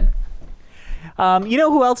 really good. You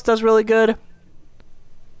know who else does really good?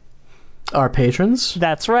 Our patrons.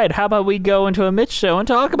 That's right. How about we go into a Mitch show and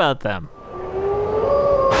talk about them?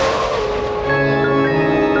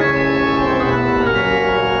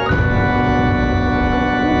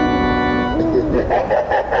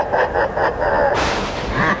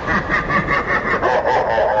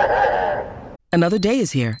 Another day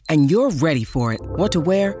is here, and you're ready for it. What to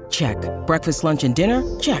wear? Check. Breakfast, lunch, and dinner?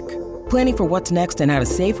 Check. Planning for what's next and how to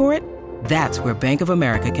save for it? That's where Bank of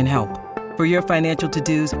America can help. For your financial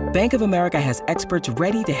to-dos, Bank of America has experts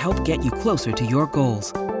ready to help get you closer to your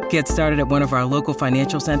goals. Get started at one of our local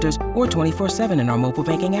financial centers or 24/7 in our mobile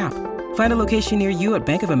banking app. Find a location near you at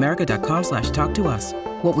bankofamerica.com/talktous.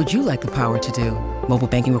 What would you like the power to do? Mobile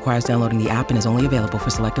banking requires downloading the app and is only available for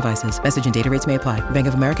select devices. Message and data rates may apply. Bank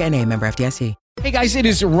of America NA, member FDIC. Hey guys, it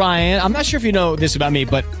is Ryan. I'm not sure if you know this about me,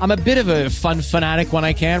 but I'm a bit of a fun fanatic when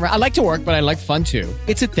I can. I like to work, but I like fun too.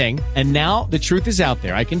 It's a thing. And now the truth is out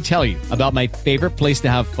there. I can tell you about my favorite place to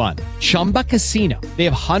have fun. Chumba Casino. They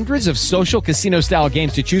have hundreds of social casino style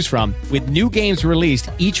games to choose from with new games released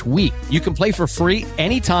each week. You can play for free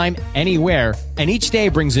anytime, anywhere. And each day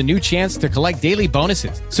brings a new chance to collect daily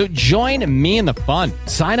bonuses. So join me in the fun.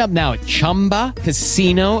 Sign up now at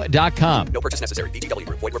ChumbaCasino.com. No purchase necessary. VGW.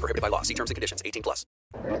 Void where prohibited by law. See terms and conditions. 18+.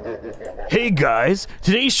 Hey guys,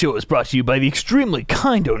 today's show is brought to you by the extremely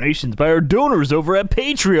kind donations by our donors over at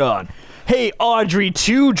Patreon. Hey Audrey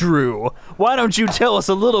 2 Drew, why don't you tell us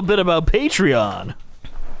a little bit about Patreon?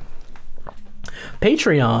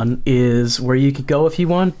 Patreon is where you could go if you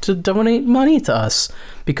want to donate money to us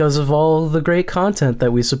because of all the great content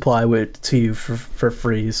that we supply to you for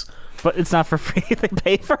free. But it's not for free. They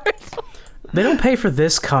pay for it. They don't pay for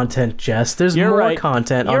this content, Jess. There's more right.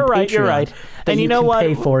 content You're on right, Patreon you're right. that And you you know can what?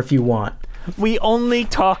 pay for if you want. We only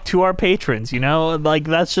talk to our patrons, like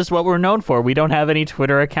that's just what we're known for. We don't have any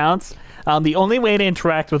Twitter accounts. The only way to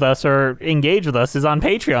interact with us or engage with us is on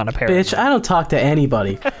Patreon, apparently. Bitch, I don't talk to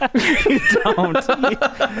anybody. You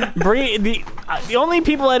don't. Bree, the only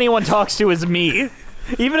people anyone talks to is me.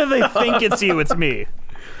 Even if they think it's you, it's me.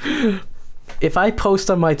 If I post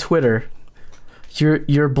on my Twitter,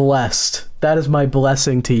 you're blessed. That is my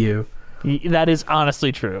blessing to you. That is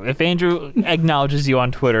honestly true. If Andrew acknowledges you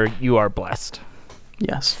on Twitter, you are blessed.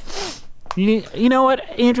 Yes. You know what,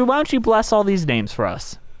 Andrew? Why don't you bless all these names for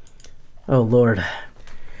us? Oh, Lord.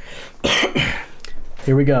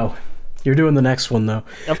 Here we go. You're doing the next one, though.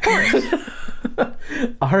 Of course.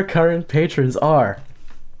 Our current patrons are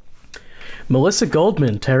Melissa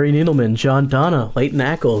Goldman, Terry Needleman, John Donna, Leighton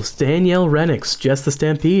Ackles, Danielle Renix, Jess the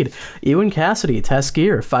Stampede, Ewan Cassidy, Tess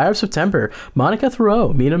Gear, Fire of September, Monica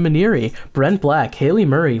Thoreau, Mina Maniri, Brent Black, Haley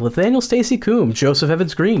Murray, Nathaniel Stacy Coombe, Joseph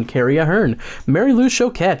Evans Green, Carrie Ahern, Mary Lou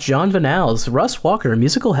Choquette, John Vanals, Russ Walker,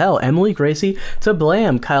 Musical Hell, Emily Gracie, To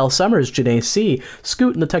Blam, Kyle Summers, Janae C,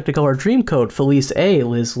 Scoot in the Technicolor Dreamcoat, Felice A,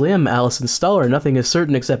 Liz Lim, Allison Stuller, Nothing is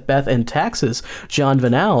Certain Except Beth and Taxes, John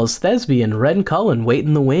Vanals, Thesbian, Red Cullen, Wait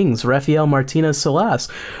in the Wings, Raphael Martinez Salas,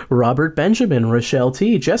 Robert Benjamin, Rochelle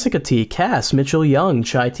T, Jessica T, Cass, Mitchell Young,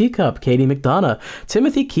 Chai Teacup, Katie McDonough,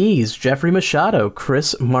 Timothy Keys, Jeffrey Machado,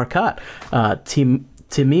 Chris Marcotte,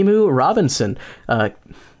 Timimu Robinson,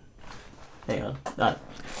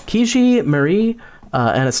 Kiji Marie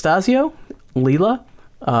Anastasio, Leela,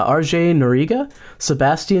 RJ Noriga,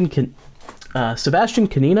 Sebastian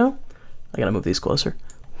Canino. I gotta move these closer.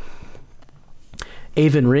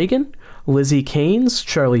 Avon Reagan, Lizzie Keynes,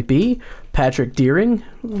 Charlie B., Patrick Deering,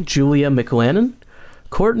 Julia McLennan,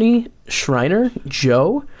 Courtney Schreiner,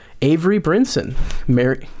 Joe, Avery Brinson,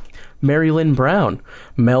 Mary Lynn Brown,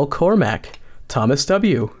 Mel Cormack, Thomas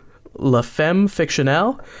W., La Femme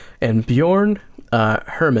Fictionale, and Bjorn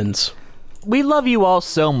Hermans. We love you all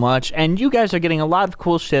so much, and you guys are getting a lot of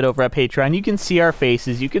cool shit over at Patreon. You can see our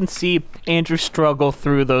faces. You can see Andrew struggle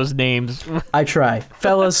through those names. I try.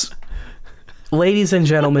 Fellas, ladies and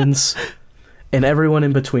gentlemen, and everyone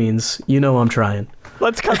in betweens, you know I'm trying.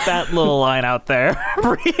 Let's cut that little line out there.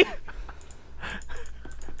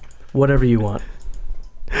 Whatever you want.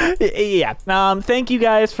 Yeah. Thank you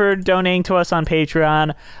guys for donating to us on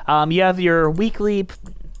Patreon. You have your weekly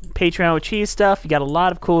Patreon with Cheese stuff. You got a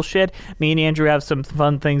lot of cool shit. Me and Andrew have some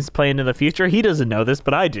fun things planned in the future. He doesn't know this,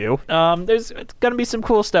 but I do. There's going to be some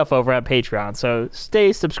cool stuff over at Patreon, so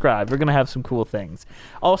stay subscribed. We're going to have some cool things.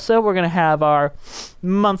 Also, we're going to have our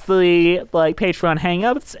monthly Patreon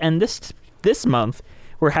hangouts, and this month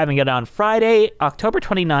we're having it on Friday, October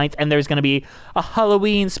 29th, and there's going to be a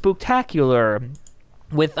Halloween spooktacular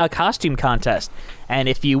with a costume contest. And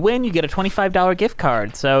if you win, you get a $25 gift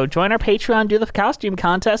card. So join our Patreon, do the costume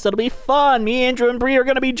contest. It'll be fun. Me, Andrew, and Bree are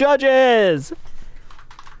going to be judges.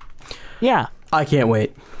 Yeah. I can't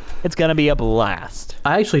wait. It's going to be a blast.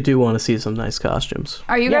 I actually do want to see some nice costumes.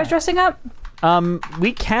 Are you guys dressing up?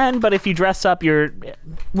 We can, but if you dress up,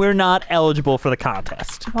 we're not eligible for the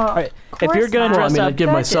contest. Well, right. If you're going to dress up, I'd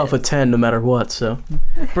give myself a 10 no matter what, so.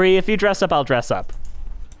 Bree, if you dress up, I'll dress up.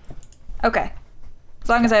 Okay. As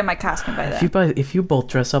long as I have my costume by then. If you both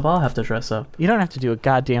dress up, I'll have to dress up. You don't have to do a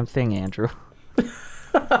goddamn thing, Andrew.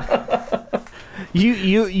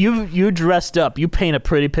 You dressed up. You paint a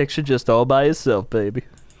pretty picture just all by yourself, baby.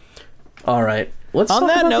 All right. On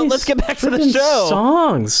that note, let's get back to the show.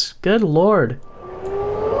 Songs. Good Lord.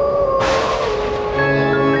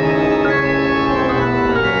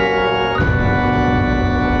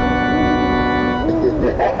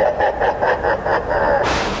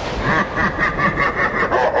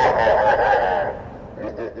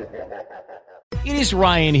 It is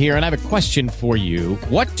Ryan here, and I have a question for you.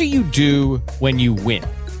 What do you do when you win?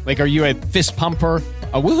 Like, are you a fist pumper,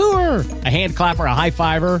 a woohooer, a hand clapper, a high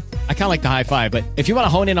fiver? I kind of like the high five, but if you want to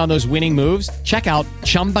hone in on those winning moves, check out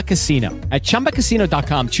Chumba Casino. At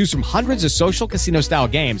ChumbaCasino.com, choose from hundreds of social casino-style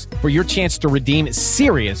games for your chance to redeem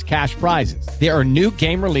serious cash prizes. There are new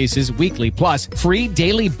game releases weekly, plus free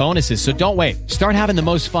daily bonuses. So don't wait. Start having the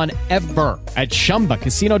most fun ever at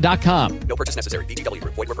ChumbaCasino.com. No purchase necessary. VGW.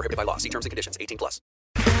 Void where prohibited by law. See terms and conditions. 18+.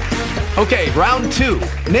 Okay, round two.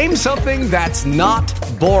 Name something that's not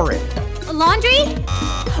boring. A laundry?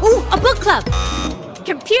 Ooh, a book club.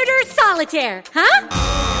 Computer solitaire, huh?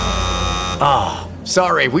 Ah,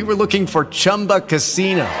 sorry, we were looking for Chumba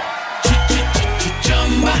Casino.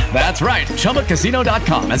 That's right.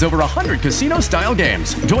 ChumbaCasino.com has over 100 casino-style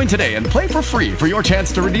games. Join today and play for free for your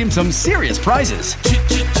chance to redeem some serious prizes.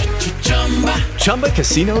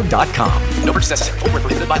 ChumbaCasino.com. No purchase necessary. Void where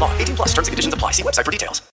prohibited by law. 18 plus. Terms and conditions apply. See website for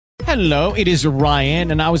details. Hello, it is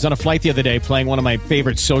Ryan, and I was on a flight the other day playing one of my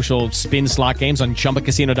favorite social spin slot games on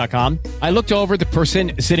ChumbaCasino.com. I looked over at the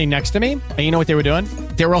person sitting next to me, and you know what they were doing?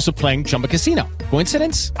 They were also playing Chumba Casino.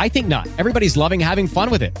 Coincidence? I think not. Everybody's loving having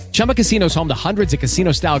fun with it. Chumba Casino is home to hundreds of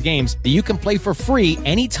casino-style games that you can play for free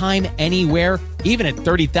anytime, anywhere, even at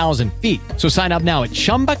 30,000 feet. So sign up now at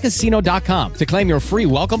ChumbaCasino.com to claim your free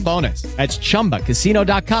welcome bonus. That's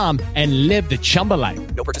ChumbaCasino.com and live the Chumba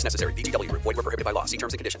life. No purchase necessary. VGW. Void where prohibited by law. See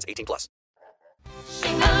terms and conditions. 18 plus.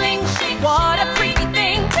 Shing-a-ling, shing. What a freaky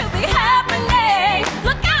thing to be happening.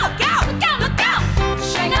 Look out, look out, look out, look out.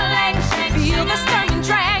 Shing-a-ling, shing. Feel the sturgeon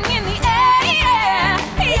drang in the air. Yeah,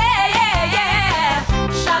 yeah, yeah, yeah.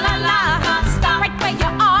 Sha-la-la, don't stop right where you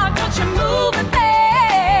are. Don't you move a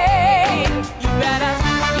thing.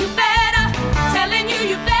 You better, telling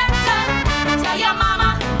you better. Tell your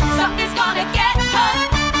mama something's gonna get her.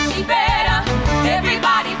 She better,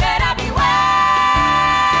 everybody better beware.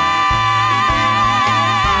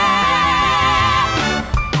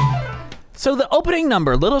 So the opening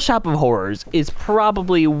number, Little Shop of Horrors, is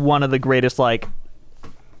probably one of the greatest, like,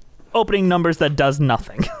 opening numbers that does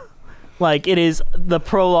nothing. Like, it is the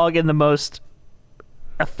prologue in the most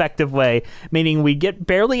effective way, meaning we get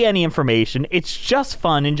barely any information. It's just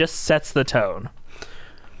fun and just sets the tone.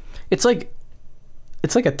 It's like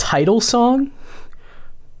a title song.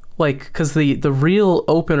 Like, because the real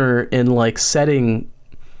opener in, like, setting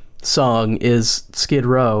song is Skid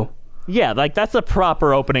Row. Yeah, like, that's a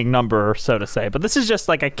proper opening number, so to say. But this is just,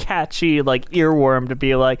 like, a catchy, like, earworm to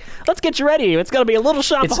be like, let's get you ready. It's going to be a Little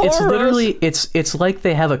Shop of Horrors. It's literally, it's like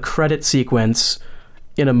they have a credit sequence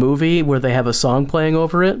in a movie where they have a song playing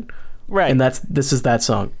over it. Right. And this is that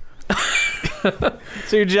song.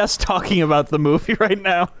 So you're just talking about the movie right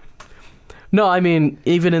now? No, I mean,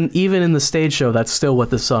 even in the stage show, that's still what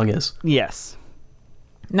this song is. Yes.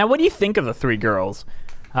 Now, what do you think of the three girls?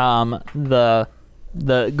 The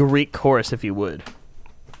Greek chorus, if you would.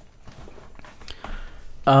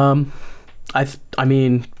 I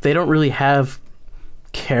mean, they don't really have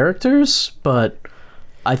characters, but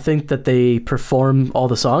I think that they perform all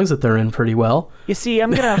the songs that they're in pretty well. You see,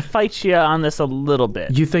 I'm going to fight you on this a little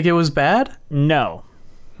bit. You think it was bad? No.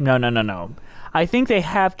 I think they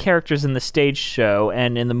have characters in the stage show,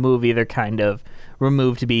 and in the movie they're kind of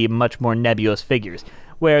removed to be much more nebulous figures,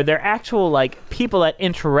 where they're actual, like, people that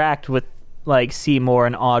interact with, like, Seymour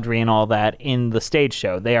and Audrey and all that in the stage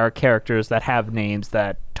show. They are characters that have names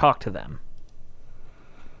that talk to them.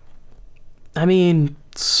 I mean,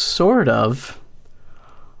 sort of.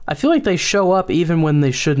 I feel like they show up even when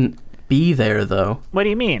they shouldn't be there, though. What do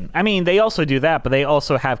you mean? I mean, they also do that, but they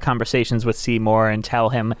also have conversations with Seymour and tell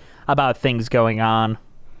him about things going on.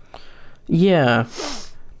 Yeah.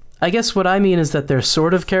 I guess what I mean is that they're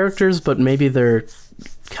sort of characters, but maybe they're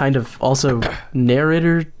kind of also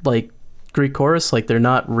narrator, like Greek chorus, like they're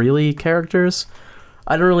not really characters.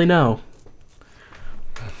 I don't really know.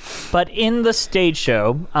 But in the stage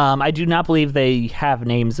show, I do not believe they have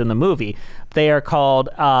names in the movie. They are called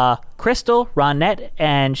Crystal, Ronette,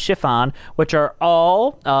 and Chiffon, which are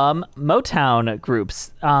all Motown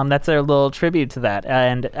groups. That's their little tribute to that.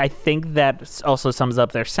 And I think that also sums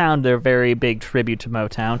up their sound. They're a very big tribute to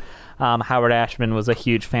Motown. Howard Ashman was a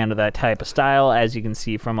huge fan of that type of style, as you can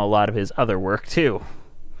see from a lot of his other work, too.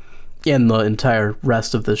 In the entire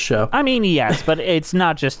rest of this show. I mean, yes, but it's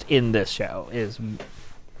not just in this show.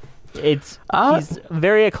 He's a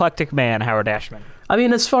very eclectic man, Howard Ashman. I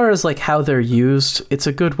mean, as far as like how they're used, it's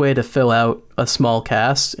a good way to fill out a small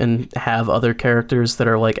cast and have other characters that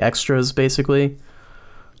are like extras, basically.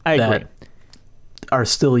 I agree. That are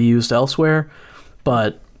still used elsewhere,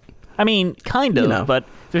 but I mean, kind of, but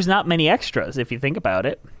there's not many extras if you think about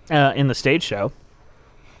it in the stage show.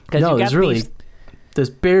 No, there's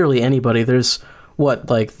barely anybody. There's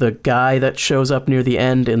like the guy that shows up near the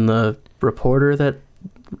end and the reporter that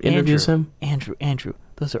interviews him. Andrew,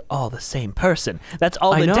 those are all the same person. That's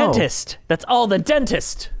all the dentist. That's all the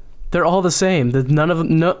dentist. They're all the same.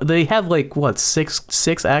 They have like what,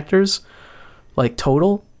 six actors, like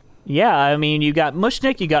total. Yeah, I mean, you got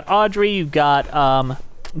Mushnick, you got Audrey, you got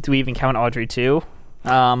do we even count Audrey too?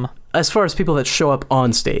 As far as people that show up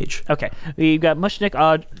on stage. Okay. You've got Mushnick,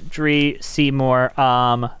 Audrey, Seymour,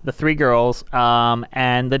 the three girls,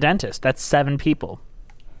 and the dentist. That's 7 people.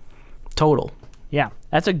 Total. Yeah,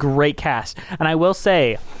 that's a great cast. And I will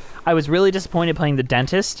say, I was really disappointed playing the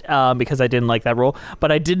dentist because I didn't like that role,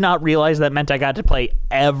 but I did not realize that meant I got to play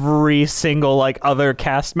every single like other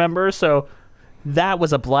cast member. So that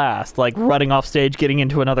was a blast, like running off stage, getting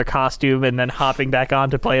into another costume, and then hopping back on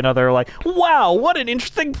to play another, like, wow, what an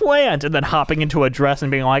interesting plant, and then hopping into a dress and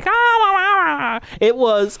being like, ah. It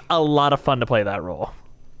was a lot of fun to play that role.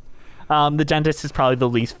 The dentist is probably the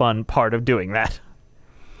least fun part of doing that.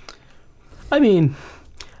 I mean,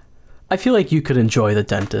 I feel like you could enjoy The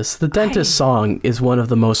Dentist. The Dentist song is one of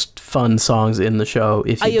the most fun songs in the show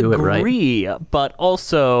if you do it right. I agree, but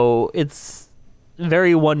also it's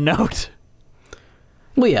very one note.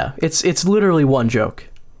 Well, yeah, it's literally one joke.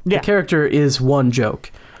 Yeah. The character is one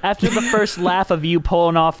joke. After the first laugh of you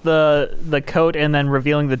pulling off the coat and then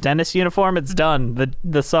revealing the dentist uniform, it's done.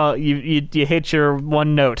 The song you hit your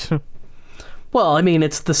one note. Well, I mean,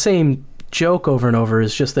 it's the same joke over and over.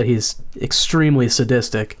 It's just that he's extremely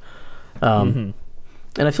sadistic, and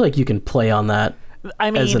I feel like you can play on that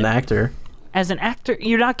as an actor. As an actor,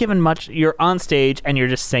 you're not given much. You're on stage and you're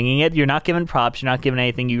just singing it. You're not given props. You're not given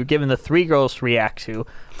anything. You're given the three girls to react to,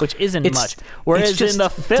 which isn't much. Whereas in the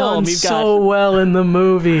film, you've got so well in the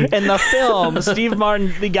movie. In the film, Steve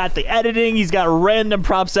Martin, he got the editing. He's got random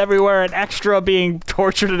props everywhere, an extra being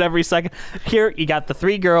tortured at every second. Here, you got the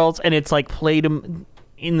three girls, and it's like played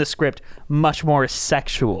in the script much more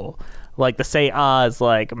sexual. Like the say is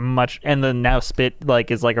like much, and the now spit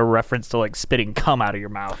like is like a reference to like spitting cum out of your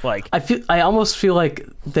mouth. Like I almost feel like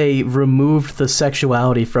they removed the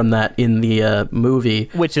sexuality from that in the movie,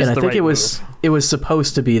 which is and I think right it was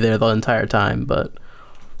supposed to be there the entire time, but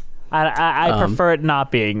I prefer it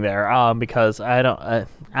not being there because I don't.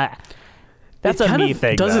 That's a me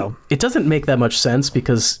thing, though. It doesn't make that much sense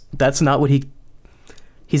because that's not what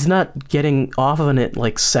he's not getting off on it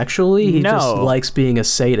like sexually. He just likes being a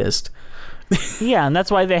sadist. Yeah, and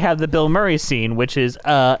that's why they have the Bill Murray scene, which is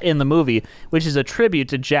in the movie, which is a tribute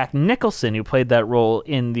to Jack Nicholson, who played that role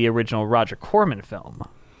in the original Roger Corman film.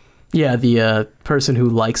 Yeah, the person who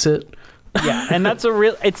likes it. Yeah, and that's a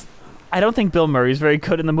real. I don't think Bill Murray's very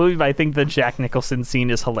good in the movie, but I think the Jack Nicholson scene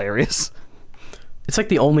is hilarious. It's like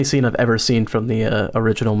the only scene I've ever seen from the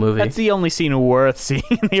original movie. That's the only scene worth seeing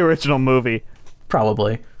in the original movie.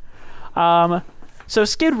 Probably. So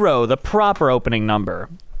Skid Row, the proper opening number.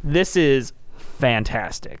 This is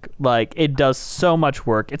fantastic. Like, it does so much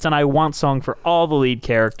work. It's an I Want song for all the lead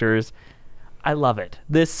characters. I love it.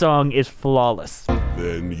 This song is flawless.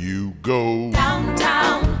 Then you go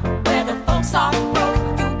downtown, where the folks are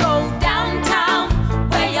broke. You go downtown,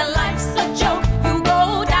 where your life's a joke. You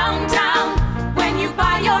go downtown, when you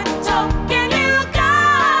buy your token. You go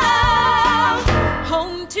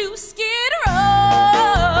home to Skid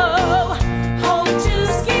Row. Home to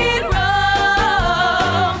Skid Row.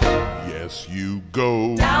 Yes, you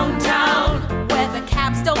go downtown, where the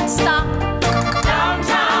cabs don't stop.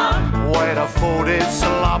 Downtown, where the food is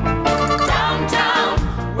slop. Downtown,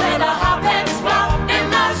 where the hopheads flop in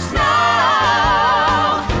the snow.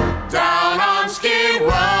 Down on Skid Row.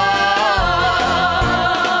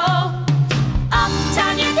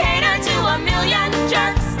 Uptown, you cater to a million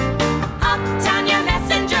jerks. Uptown, your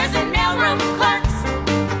messengers and mailroom clerks.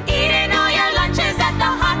 Eating all your lunches at the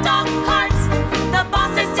hot dog carts. The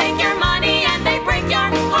bosses take your money and they break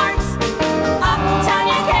your hearts. Uptown,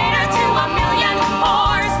 you cater to a million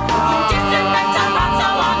whores. You disinfect Toronto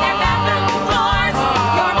on their bathroom floors.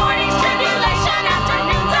 Your morning's tribulation,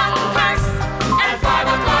 afternoon's a curse, and 5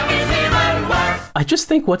 o'clock is even worse. I just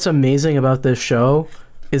think what's amazing about this show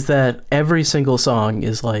is that every single song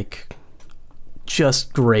is like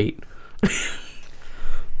just great.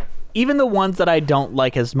 Even the ones that I don't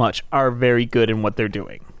like as much are very good in what they're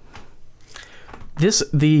doing.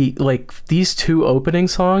 These two opening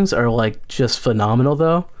songs are like just phenomenal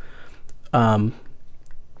though. And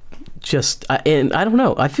I don't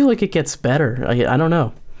know. I feel like it gets better. I don't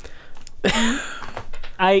know.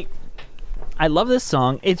 I love this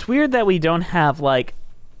song. It's weird that we don't have like,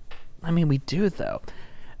 I mean, we do though.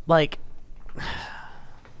 Like,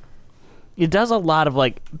 it does a lot of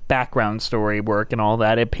like background story work and all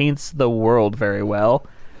that. It paints the world very well.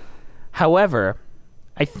 However,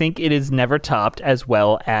 I think it is never topped as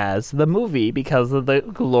well as the movie because of the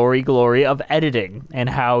glory of editing and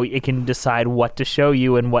how it can decide what to show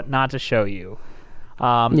you and what not to show you.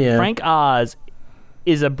 Frank Oz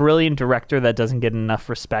is a brilliant director that doesn't get enough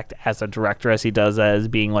respect as a director as he does as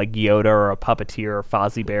being like Yoda or a puppeteer or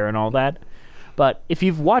Fozzie Bear and all that. But if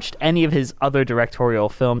you've watched any of his other directorial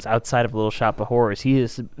films outside of Little Shop of Horrors, he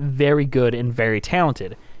is very good and very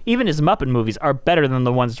talented. Even his Muppet movies are better than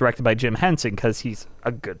the ones directed by Jim Henson because he's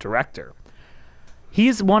a good director.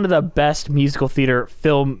 He's one of the best musical theater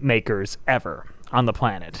filmmakers ever. on the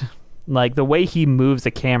planet. Like, the way he moves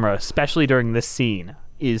the camera, especially during this scene,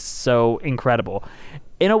 is so incredible.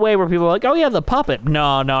 In a way where people are like, oh yeah, the puppet.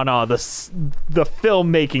 No, the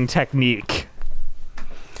filmmaking technique.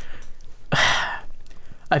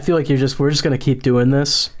 I feel like we're just going to keep doing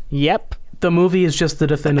this. Yep. The movie is just the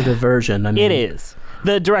definitive version. I mean, it is.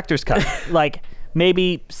 The director's cut. Like,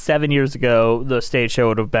 maybe 7 years ago, the stage show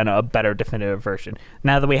would have been a better definitive version.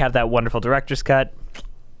 Now that we have that wonderful director's cut,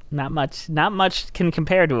 not much can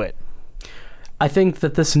compare to it. I think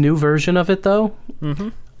that this new version of it, though,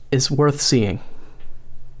 is worth seeing.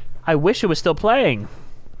 I wish it was still playing.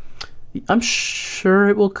 I'm sure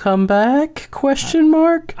it will come back, question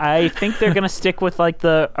mark? I think they're going to stick with, like,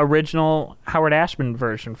 the original Howard Ashman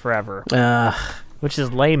version forever. Which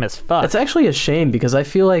is lame as fuck. It's actually a shame, because I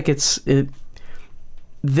feel like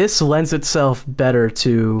this lends itself better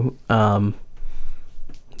to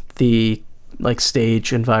the, like,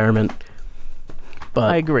 stage environment.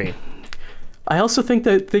 But I agree. I also think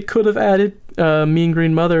that they could have added Mean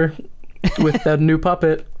Green Mother with that new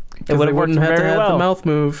puppet. It would have worked have very to have well. the mouth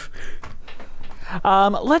move.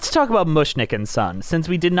 Let's talk about Mushnick and Son, since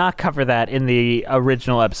we did not cover that in the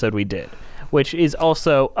original episode we did, which is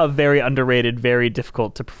also a very underrated, very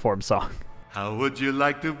difficult to perform song. How would you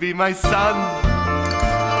like to be my son?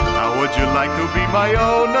 How would you like to be my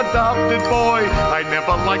own adopted boy? I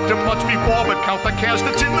never liked him much before, but count the cash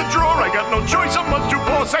that's in the drawer. I got no choice, I'm much too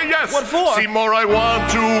poor. Say yes. What for? Seymour, I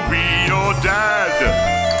want to be your dad.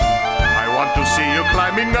 I want to see you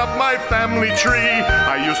climbing up my family tree.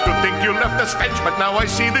 I used to think you left a stench, but now I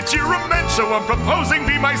see that you're a mensch, so I'm proposing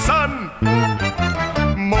be my son.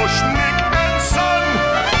 Mushnick and Son.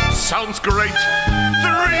 Sounds great.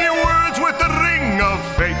 3 words with the ring of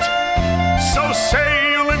fate. So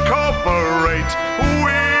say you'll incorporate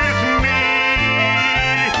with me.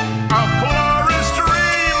 A florist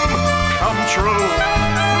dream come true.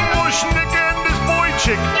 Mushnick and his boy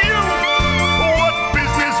chick, you. What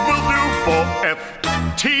business will do for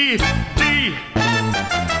FTD?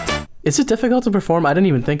 Is it difficult to perform? I didn't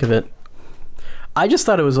even think of it. I just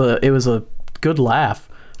thought it was a good laugh.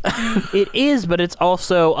 It is, but it's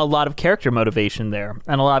also a lot of character motivation there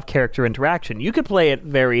and a lot of character interaction. You could play it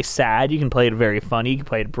very sad, you can play it very funny, you can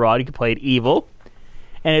play it broad, you can play it evil,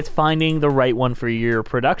 and it's finding the right one for your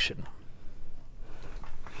production.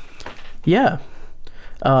 Yeah.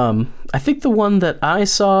 I think the one that I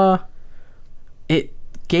saw, it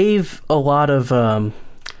gave a lot of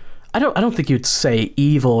I don't think you'd say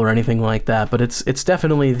evil or anything like that, but it's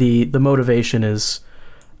definitely the motivation is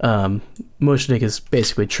Mushnick is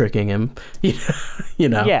basically tricking him. You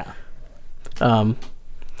know. Yeah.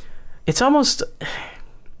 It's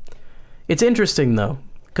interesting though,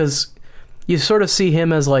 because you sort of see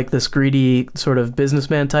him as like this greedy sort of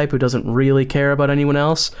businessman type who doesn't really care about anyone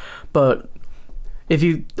else, but if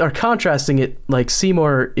you are contrasting it, like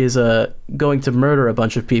Seymour is going to murder a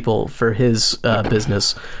bunch of people for his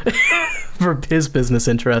business, for his business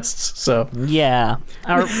interests. So yeah,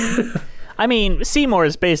 I mean, Seymour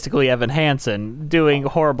is basically Evan Hansen doing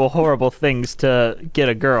horrible things to get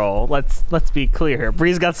a girl. Let's be clear here.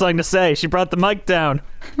 Bree's got something to say. She brought the mic down.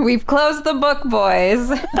 We've closed the book, boys.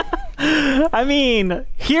 I mean,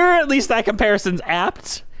 here at least that comparison's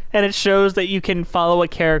apt. And it shows that you can follow a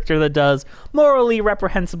character that does morally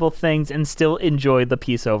reprehensible things and still enjoy the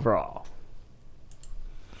piece overall.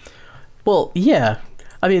 Well, yeah.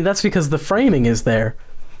 I mean, that's because the framing is there.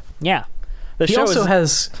 Yeah. He also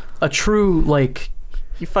has a true, like...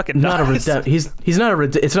 He fucking not does. He's not a...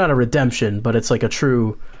 It's not a redemption, but it's like a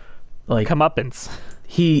true... like comeuppance.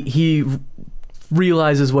 He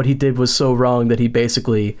realizes what he did was so wrong that he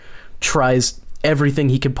basically tries everything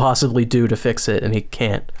he could possibly do to fix it, and he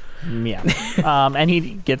can't. Yeah. And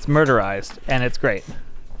he gets murderized, and it's great.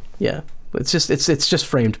 Yeah. It's just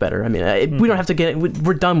framed better. I mean, we don't have to get...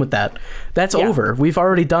 We're done with that. That's over. We've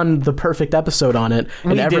already done the perfect episode on it,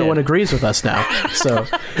 and everyone agrees with us now. So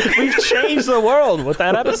we've changed the world with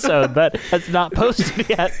that episode that has not posted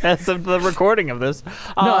yet as of the recording of this.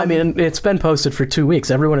 No, I mean, it's been posted for 2 weeks.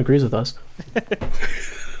 Everyone agrees with us.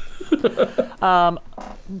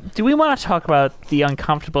 Do we want to talk about the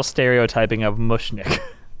uncomfortable stereotyping of Mushnick?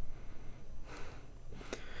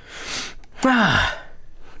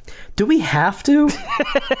 Do we have to?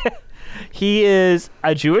 He is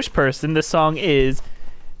a Jewish person. The song is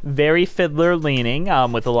very fiddler leaning,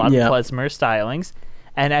 with a lot of klezmer stylings.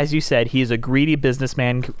 And as you said, he's a greedy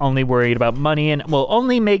businessman only worried about money and will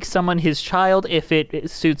only make someone his child if it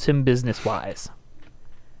suits him business-wise.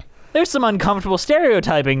 There's some uncomfortable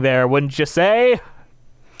stereotyping there, wouldn't you say?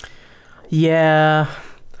 Yeah,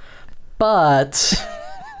 but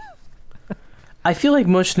I feel like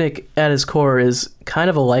Mushnik at his core is kind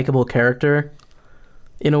of a likable character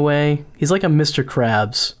in a way. He's like a Mr.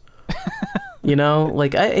 Krabs. You know,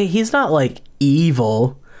 like he's not like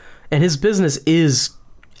evil, and his business is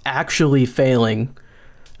actually failing.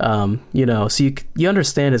 You know, so you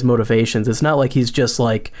understand his motivations. It's not like he's just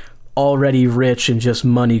like already rich and just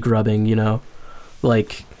money grubbing, you know.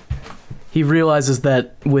 Like he realizes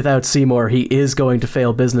that without Seymour he is going to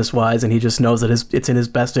fail business wise, and he just knows that it's in his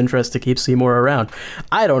best interest to keep Seymour around.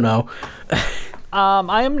 I don't know.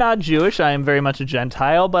 I am not Jewish. I am very much a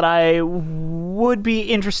Gentile, but I would be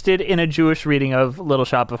interested in a Jewish reading of Little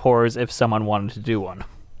Shop of Horrors if someone wanted to do one.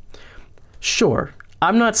 Sure.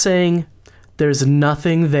 I'm not saying there's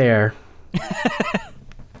nothing there.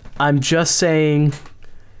 I'm just saying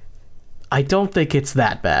I don't think it's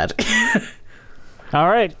that bad. All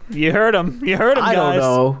right. You heard him. You heard him, guys.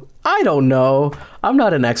 I don't know. I'm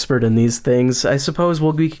not an expert in these things. I suppose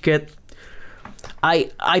we could get...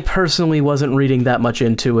 I personally wasn't reading that much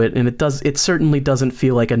into it, and it certainly doesn't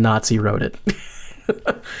feel like a Nazi wrote it.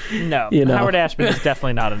 No, you know? Howard Ashman is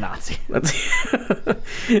definitely not a Nazi.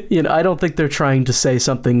 You know, I don't think they're trying to say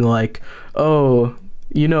something like, "Oh,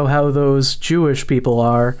 you know how those Jewish people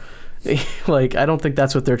are." Like, I don't think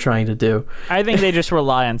that's what they're trying to do. I think they just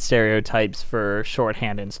rely on stereotypes for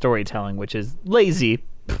shorthand in storytelling, which is lazy.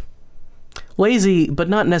 Lazy, but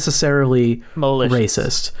not necessarily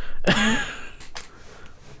malicious. Racist.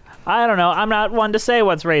 I don't know. I'm not one to say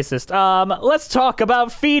what's racist. Let's talk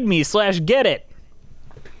about Feed Me / Get It.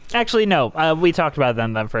 Actually, no. We talked about that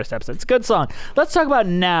in the first episode. It's a good song. Let's talk about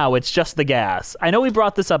Now It's Just the Gas. I know we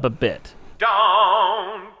brought this up a bit.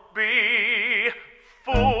 Don't be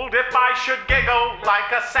fooled if I should giggle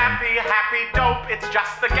like a sappy, happy dope. It's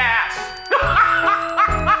just the gas.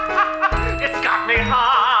 It's got me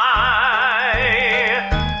high.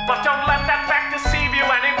 But don't let that fact deceive you.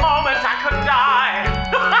 Any moment I could die.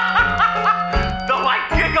 Though I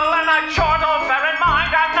giggle and I chortle, bear in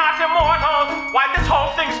mind I'm not immortal. Why this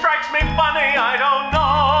whole thing strikes me funny, I don't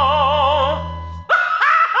know.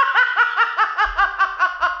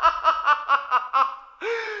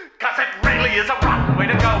 Cause it really is a rotten way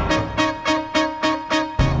to go.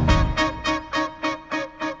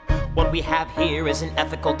 What we have here is an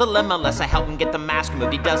ethical dilemma. Unless I help him get the mask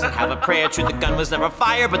removed, he doesn't have a prayer. True, the gun was never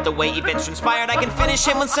fired, but the way events transpired, I can finish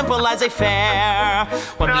him with simple as a fair.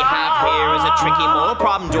 What we have here is a tricky moral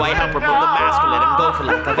problem. Do I help remove the mask or let him go for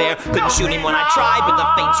lack of air? Couldn't shoot him when I tried, but the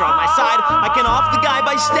fates are on my side. I can off the guy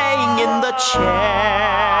by staying in the chair.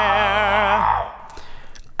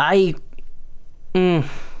 I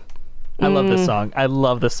love this song. I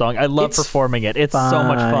love this song. I love performing it. It's so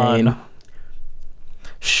much fun.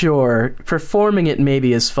 Sure, performing it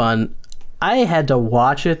maybe is fun. I had to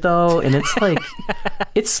watch it though, and it's like,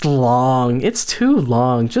 it's long. It's too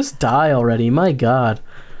long. Just die already. My God.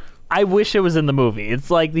 I wish it was in the movie.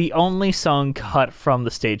 It's like the only song cut from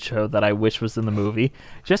the stage show that I wish was in the movie.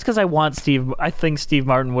 Just because I think Steve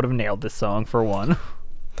Martin would have nailed this song for one.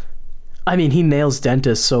 I mean, he nails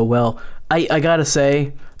Dentist so well. I gotta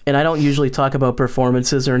say, and I don't usually talk about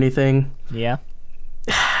performances or anything. Yeah.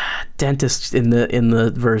 Dentist in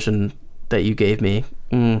the version that you gave me,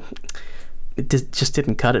 it just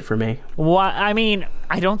didn't cut it for me. Well, I mean,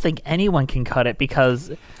 I don't think anyone can cut it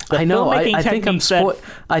because I know. I think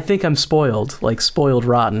I'm spoiled, like spoiled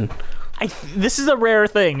rotten. This is a rare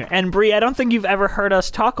thing, and Brie, I don't think you've ever heard us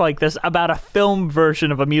talk like this about a film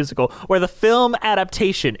version of a musical where the film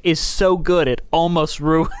adaptation is so good it almost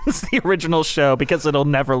ruins the original show because it'll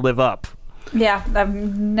never live up. Yeah, I've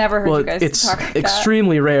never heard you guys talk like that. It's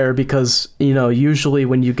extremely rare because, you know, usually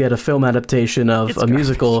when you get a film adaptation of a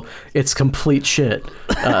musical, it's complete shit,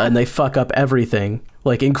 and they fuck up everything,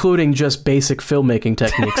 like including just basic filmmaking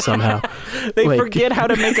techniques somehow. They forget how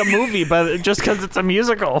to make a movie, but just because it's a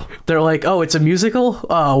musical. They're like, oh, it's a musical?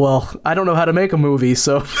 Oh, well, I don't know how to make a movie,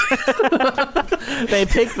 so... They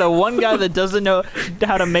pick the one guy that doesn't know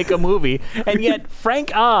how to make a movie, and yet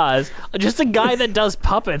Frank Oz, just a guy that does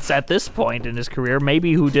puppets at this point in his career,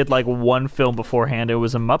 maybe who did like one film beforehand, it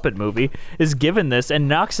was a Muppet movie, is given this and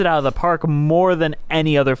knocks it out of the park more than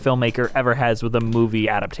any other filmmaker ever has with a movie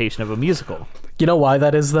adaptation of a musical. You know why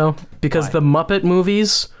that is, though? Because the Muppet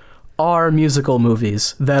movies are musical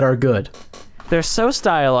movies that are good. They're so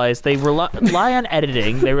stylized, they rely on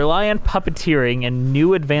editing, they rely on puppeteering and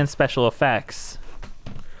new advanced special effects.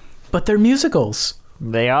 But they're musicals.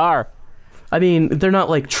 They are. I mean, they're not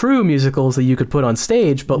like true musicals that you could put on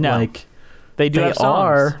stage, but like they have songs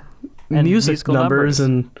are and music numbers,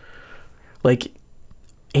 and like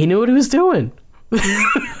he knew what he was doing.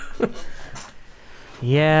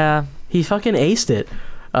 Yeah, he fucking aced it.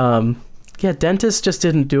 Yeah, Dentist just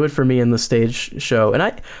didn't do it for me in the stage show. And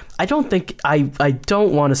I don't think, I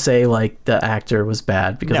don't want to say like the actor was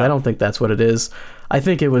bad, because I don't think that's what it is. I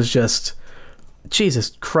think it was just,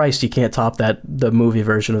 Jesus Christ, you can't top the movie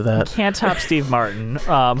version of that. Can't top Steve Martin,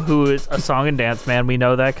 who is a song and dance man. We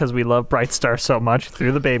know that because we love Bright Star so much.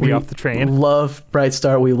 Threw the baby off the train. Love Bright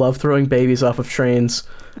Star. We love throwing babies off of trains.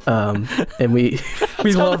 And we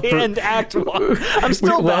love... And Act 1. I'm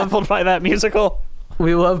still baffled by that musical.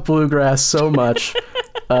 We love Bluegrass so much.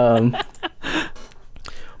 But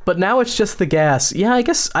now it's just the gas. Yeah, I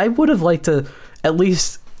guess I would have liked to at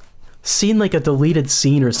least seen like a deleted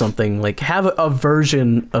scene or something. Like have a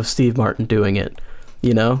version of Steve Martin doing it.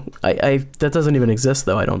 You know? I that doesn't even exist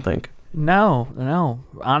though, I don't think. No.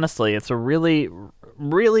 Honestly, it's a really,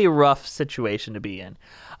 really rough situation to be in.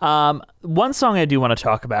 One song I do want to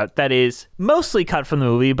talk about that is mostly cut from the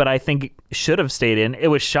movie, but I think should have stayed in. It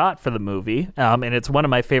was shot for the movie, and it's one of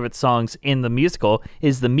my favorite songs in the musical,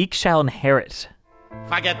 is The Meek Shall Inherit.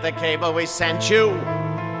 Forget the cable we sent you.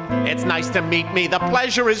 It's nice to meet me. The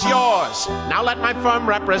pleasure is yours. Now let my firm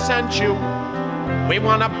represent you. We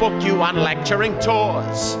want to book you on lecturing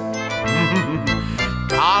tours.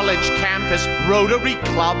 College campus, Rotary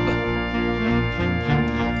Club.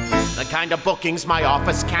 The kind of bookings my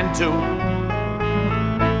office can do.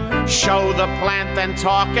 Show the plant, then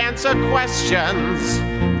talk, answer questions.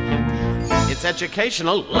 It's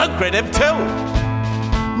educational, lucrative too.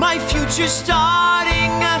 My future's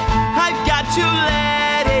starting, I've got to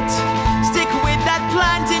let it. Stick with that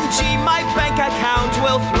plant in G, my bank account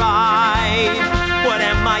will thrive. What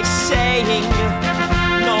am I saying?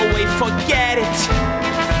 No way, forget it.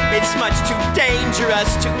 It's much too dangerous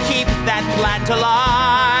to keep that plant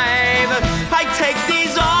alive. I take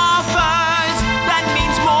these offers, that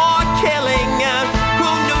means more killing. Who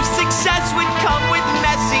knew success would come with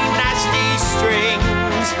messy, nasty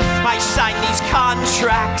strings? I sign these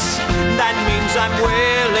contracts, that means I'm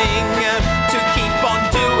willing to keep on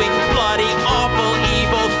doing bloody, awful,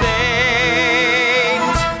 evil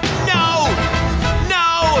things. No,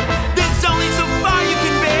 there's only so far you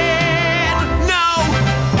can bend.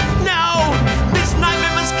 No, this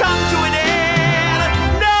nightmare must come to an end.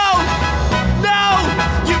 No,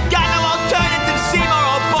 you've got no alternative, Seymour,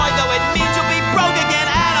 oh boy, though it means you'll be broke again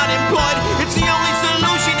and unemployed. It's the only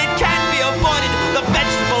solution, it can't be avoided. The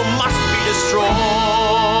vegetable must be destroyed.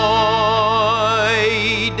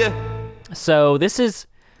 So this is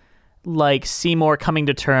like Seymour coming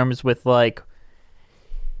to terms with like,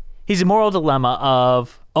 he's a moral dilemma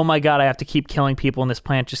of, oh my God, I have to keep killing people and this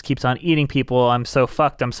plant just keeps on eating people. I'm so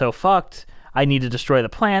fucked. I need to destroy the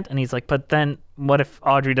plant. And he's like, but then what if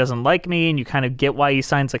Audrey doesn't like me? And you kind of get why he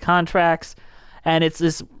signs the contracts. And it's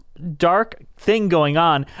this dark thing going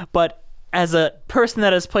on. But as a person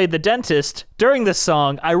that has played the dentist during this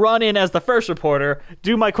song, I run in as the first reporter,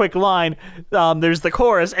 do my quick line. There's the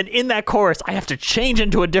chorus. And in that chorus, I have to change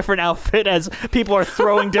into a different outfit as people are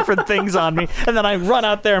throwing different things on me. And then I run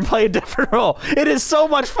out there and play a different role. It is so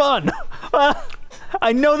much fun.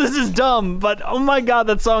 I know this is dumb, but oh my God,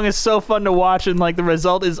 that song is so fun to watch, and like the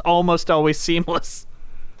result is almost always seamless.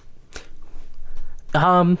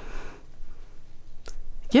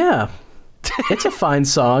 Yeah. It's a fine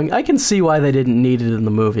song. I can see why they didn't need it in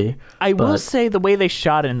the movie. I will say the way they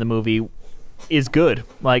shot it in the movie is good.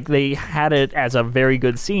 Like, they had it as a very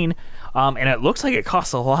good scene, and it looks like it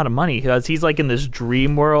costs a lot of money, because he's like in this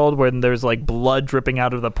dream world where there's like blood dripping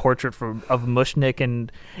out of the portrait of Mushnik,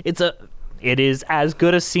 and it is as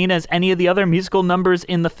good a scene as any of the other musical numbers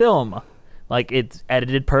in the film. Like, it's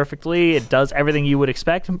edited perfectly. It does everything you would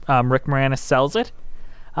expect. Rick Moranis sells it.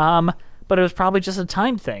 But it was probably just a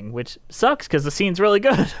time thing, which sucks because the scene's really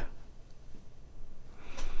good.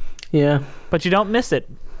 Yeah. But you don't miss it.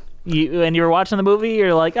 And you're watching the movie,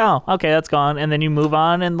 you're like, oh, okay, that's gone. And then you move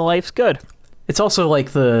on and the life's good. It's also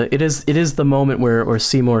like it is the moment where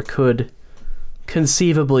Seymour could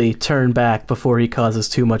conceivably turn back before he causes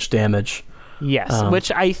too much damage. Yes,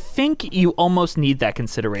 which I think you almost need that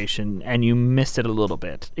consideration, and you miss it a little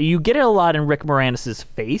bit. You get it a lot in Rick Moranis'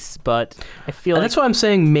 face, but I feel like... That's why I'm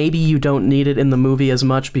saying maybe you don't need it in the movie as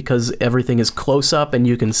much, because everything is close up and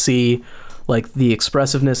you can see like the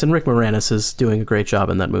expressiveness, and Rick Moranis is doing a great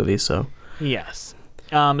job in that movie, so... Yes.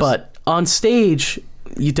 But on stage,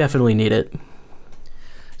 you definitely need it.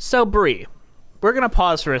 So, Bree, we're going to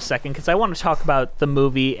pause for a second, because I want to talk about the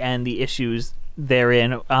movie and the issues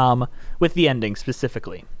therein, with the ending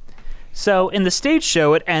specifically. So in the stage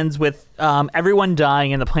show, it ends with everyone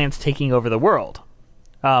dying and the plants taking over the world,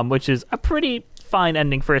 which is a pretty fine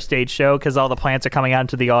ending for a stage show, because all the plants are coming out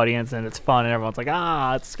into the audience and it's fun and everyone's like,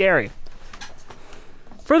 it's scary.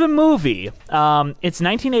 For the movie, it's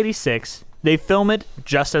 1986. They film it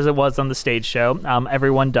just as it was on the stage show.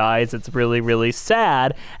 Everyone dies. It's really, really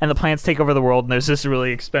sad. And the plants take over the world. And there's this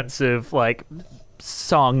really expensive, like,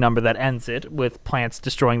 song number that ends it with plants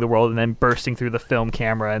destroying the world and then bursting through the film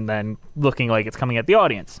camera and then looking like it's coming at the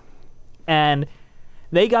audience. And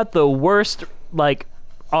they got the worst, like,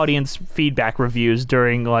 audience feedback reviews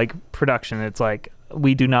during, like, production. It's like,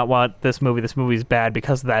 we do not want this movie. This movie is bad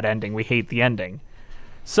because of that ending. We hate the ending.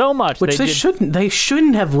 So much. Which they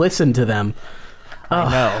shouldn't have listened to them. I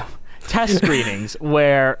know. Test screenings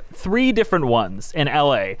where 3 different ones in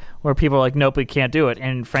LA where people are like, nope, we can't do it.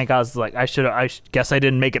 And Frank Oz is like, I guess I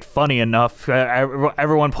didn't make it funny enough.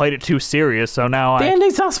 Everyone played it too serious. So now the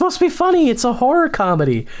ending's not supposed to be funny. It's a horror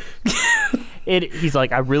comedy. He's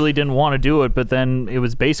like, I really didn't want to do it, but then it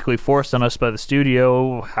was basically forced on us by the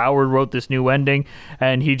studio. Howard wrote this new ending,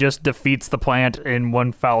 and he just defeats the plant in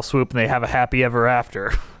one foul swoop, and they have a happy ever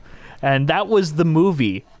after. And that was the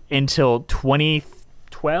movie until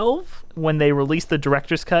 2012, when they released the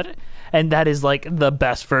director's cut, and that is, like, the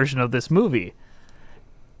best version of this movie.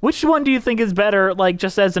 Which one do you think is better, like,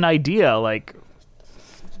 just as an idea? Like,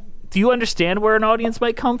 do you understand where an audience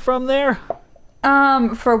might come from there?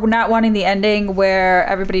 For not wanting the ending where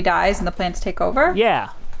everybody dies and the plants take over? Yeah.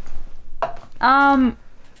 No.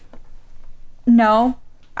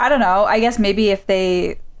 I don't know. I guess maybe if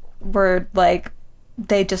they were, like,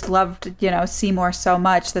 they just loved, Seymour so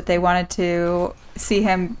much that they wanted to see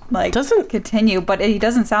him, like, continue. But he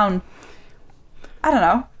doesn't sound, I don't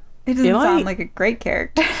know. He doesn't sound like a great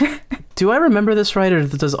character. Do I remember this right, or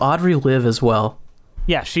does Audrey live as well?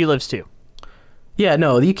 Yeah, she lives too. Yeah,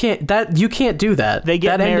 no, you can't do that. They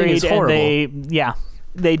get that married and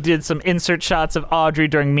they did some insert shots of Audrey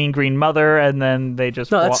during Mean Green Mother, and then they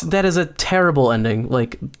just that is a terrible ending.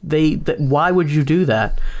 Like why would you do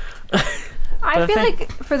that? I feel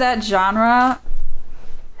like for that genre,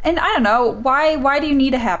 and I don't know, why do you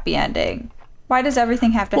need a happy ending? Why does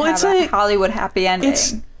everything have to have a Hollywood happy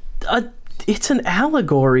ending? It's an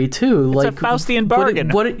allegory too. It's like a Faustian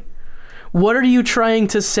bargain. What are you trying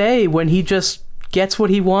to say when he just gets what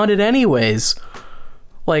he wanted anyways?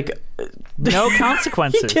 Like, no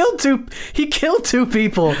consequences. He killed two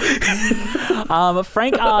people.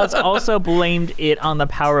 Frank Oz also blamed it on the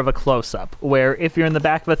power of a close-up, where if you're in the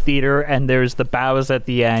back of a theater and there's the bows at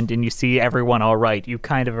the end and you see everyone all right, you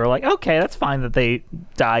kind of are like, okay, that's fine that they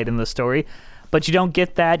died in the story. But you don't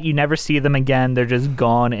get that. You never see them again. They're just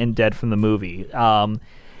gone and dead from the movie.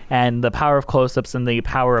 And the power of close-ups and the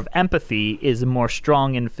power of empathy is more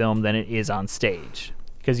strong in film than it is on stage,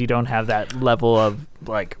 because you don't have that level of,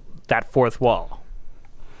 like, that fourth wall.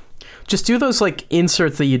 Just do those, like,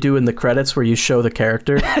 inserts that you do in the credits where you show the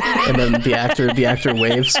character and then the actor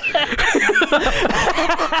waves.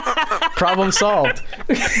 Problem solved.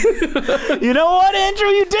 You know what, Andrew?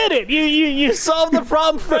 You did it. You solved the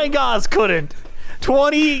problem Frank Oz couldn't.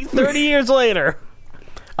 20, 30 years later.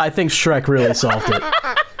 I think Shrek really solved it.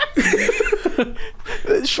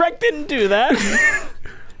 Shrek didn't do that.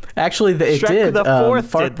 Actually, it Shrek did. the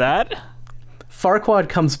Fourth did that. Farquaad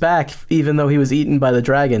comes back even though he was eaten by the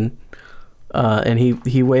dragon, and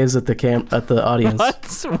he waves at the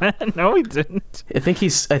audience. What? No, he didn't. I think he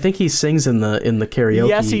sings in the karaoke.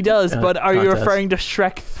 Yes, he does. But are you contest. referring to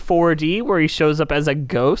Shrek 4D, where he shows up as a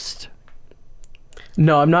ghost?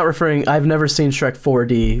 No, I'm not referring. I've never seen Shrek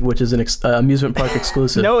 4D, which is an amusement park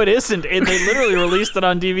exclusive. No, it isn't. They literally released it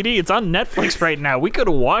on DVD. It's on Netflix right now. We could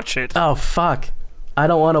watch it. Oh, fuck. I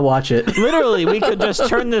don't want to watch it. Literally, we could just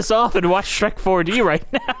turn this off and watch Shrek 4D right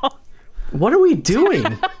now. What are we doing?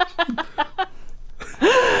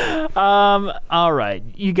 All right,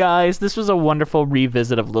 you guys, this was a wonderful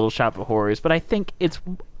revisit of Little Shop of Horrors, but I think it's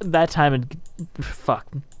that time and fuck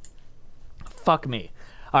me.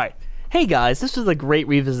 All right. Hey guys, this was a great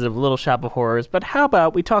revisit of Little Shop of Horrors, but how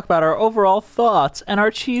about we talk about our overall thoughts and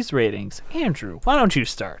our cheese ratings? Andrew, why don't you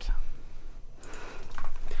start?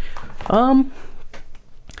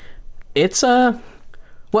 It's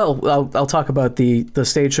well, I'll talk about the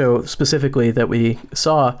stage show specifically that we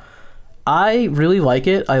saw. I really like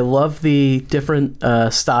it. I love the different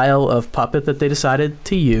style of puppet that they decided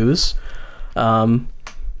to use, and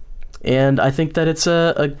I think that it's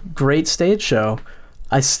a great stage show.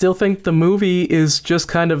 I still think the movie is just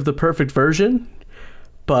kind of the perfect version,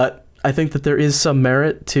 but I think that there is some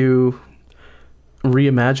merit to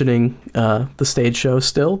reimagining the stage show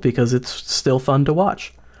still, because it's still fun to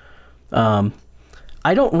watch. I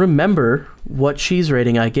don't remember what cheese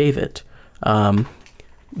rating I gave it.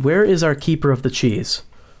 Where is our keeper of the cheese?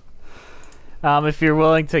 If you're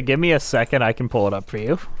willing to give me a second, I can pull it up for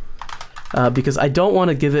you. because I don't want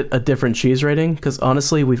to give it a different cheese rating, because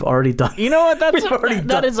honestly, we've already done. You know what?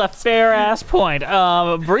 That is a fair ass point.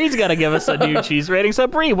 Bree's got to give us a new cheese rating. So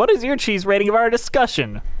Bree, what is your cheese rating of our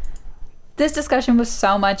discussion? This discussion was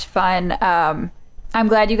so much fun. I'm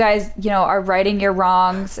glad you guys, are righting your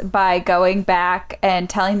wrongs by going back and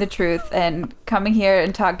telling the truth and coming here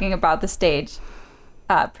and talking about the stage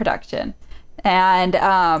production. And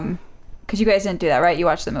because you guys didn't do that, right? You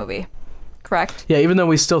watched the movie, correct? Yeah, even though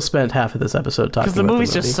we still spent half of this episode talking about the movie.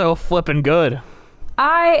 Because the movie's just so flippin' good.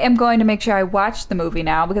 I am going to make sure I watch the movie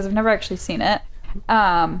now because I've never actually seen it.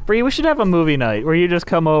 Bree, we should have a movie night where you just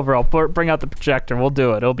come over. I'll bring out the projector. We'll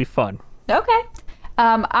do it. It'll be fun. Okay.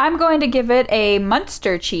 I'm going to give it a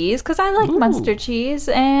Munster cheese because I like Munster cheese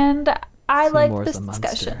and I like this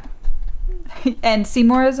discussion. And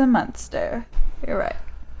Seymour is a Munster. You're right.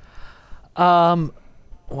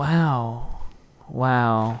 Wow.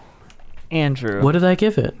 Andrew. What did I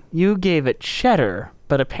give it? You gave it cheddar,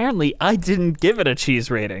 but apparently I didn't give it a cheese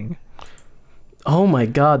rating. Oh my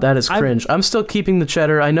god, that is cringe. I'm still keeping the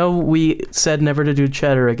cheddar. I know we said never to do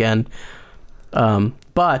cheddar again.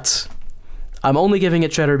 But I'm only giving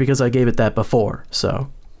it cheddar because I gave it that before, so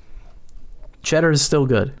cheddar is still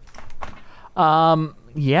good.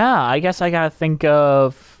 Yeah, I guess I gotta think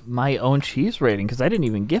of my own cheese rating because I didn't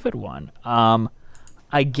even give it one.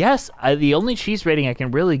 I guess the only cheese rating I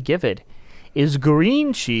can really give it is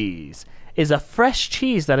green cheese. Is a fresh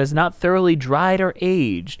cheese that is not thoroughly dried or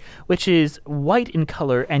aged, which is white in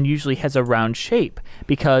color and usually has a round shape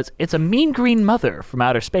because it's a mean green mother from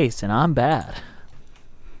outer space and I'm bad.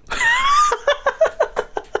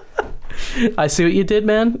 I see what you did,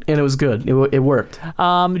 man, and it was good. It worked.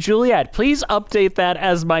 Juliet, please update that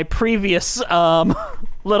as my previous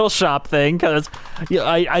Little Shop thing, because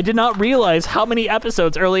I did not realize how many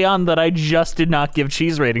episodes early on that I just did not give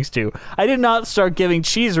cheese ratings to. I did not start giving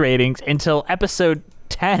cheese ratings until episode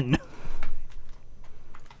 10.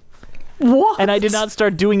 What? And I did not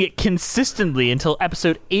start doing it consistently until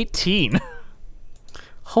episode 18.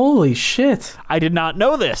 Holy shit. I did not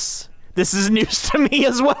know this. This is news to me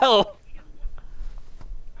as well.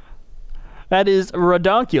 That is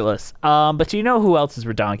redonkulous. But do you know who else is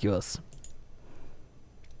redonkulous?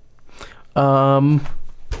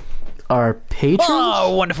 Our patrons?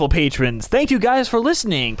 Oh, wonderful patrons. Thank you guys for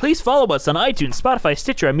listening. Please follow us on iTunes, Spotify,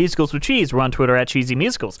 Stitcher, at Musicals with Cheese. We're on Twitter at Cheesy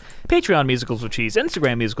Musicals, Patreon Musicals with Cheese,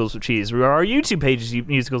 Instagram Musicals with Cheese. Our YouTube page is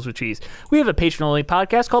Musicals with Cheese. We have a patron-only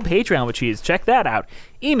podcast called Patreon with Cheese. Check that out.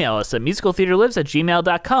 Email us at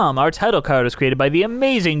musicaltheaterlives@gmail.com. Our title card was created by the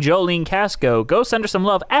amazing Jolene Casco. Go send her some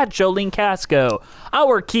love at Jolene Casco.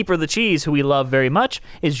 Our keeper of the cheese, who we love very much,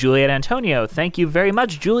 is Juliet Antonio. Thank you very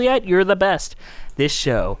much, Juliet. You're the best. This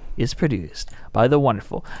show is produced by the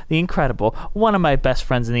wonderful, the incredible, one of my best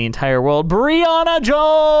friends in the entire world, Brianna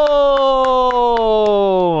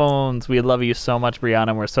Jones. We love you so much, Brianna,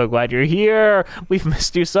 and we're so glad you're here. We've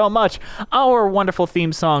missed you so much. Our wonderful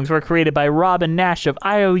theme songs were created by Robin Nash of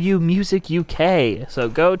IOU Music UK, so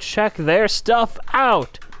go check their stuff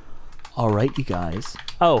out. All right, you guys.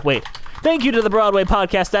 Oh, wait. Thank you to the Broadway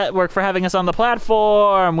Podcast Network for having us on the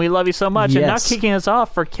platform. We love you so much, and not kicking us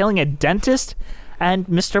off for killing a dentist and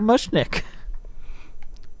Mr. Mushnick.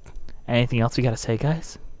 Anything else we gotta say,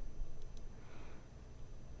 guys?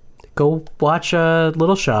 Go watch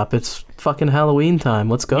Little Shop. It's fucking Halloween time.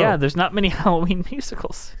 Let's go. Yeah, there's not many Halloween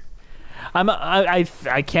musicals. I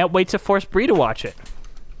can't wait to force Bree to watch it.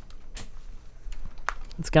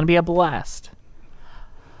 It's gonna be a blast.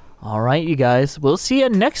 All right, you guys. We'll see you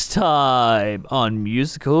next time on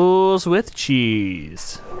Musicals with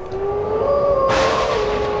Cheese.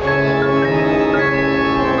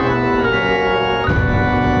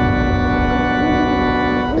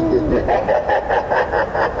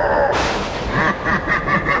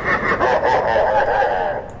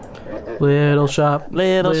 Little shop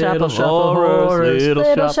of horrors.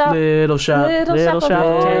 Little shop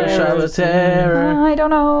of terror. I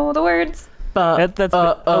don't know the words.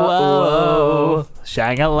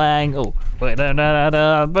 Shang-a-lang.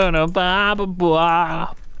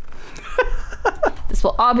 This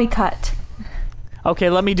will all be cut. Okay,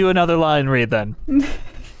 let me do another line read then.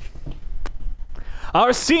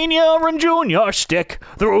 Our senior and junior shtick,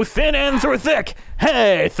 through thin and through thick,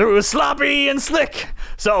 hey, through sloppy and slick.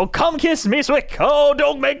 So come kiss me swick, oh,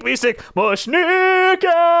 don't make me sick, Mushnick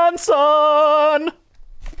and Son.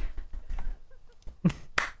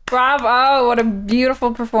 Bravo, what a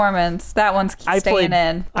beautiful performance. That one's staying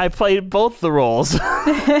in. I played both the roles.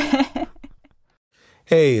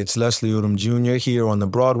 Hey, it's Leslie Odom Jr. here on the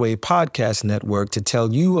Broadway Podcast Network to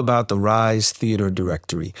tell you about the Rise Theater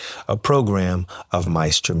Directory, a program of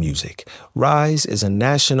Maestra Music. Rise is a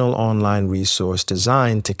national online resource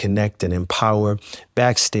designed to connect and empower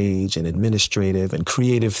backstage and administrative and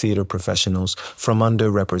creative theater professionals from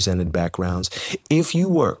underrepresented backgrounds. If you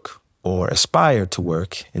work or aspire to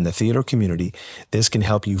work in the theater community, this can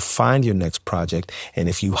help you find your next project. And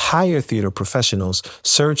if you hire theater professionals,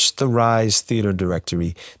 search the Rise Theater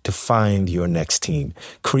Directory to find your next team.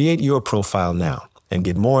 Create your profile now and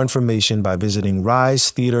get more information by visiting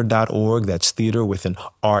risetheater.org. That's theater with an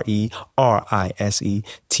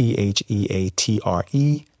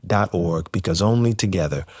RERISETHEATRE.org, because only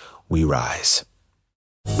together we rise.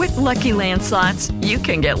 With Lucky Land Slots, you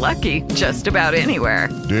can get lucky just about anywhere.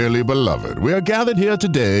 Dearly beloved, we are gathered here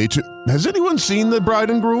today to... Has anyone seen the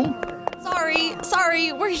bride and groom?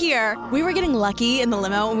 Sorry, we're here. We were getting lucky in the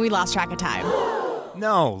limo and we lost track of time.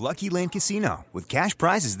 No, Lucky Land Casino, with cash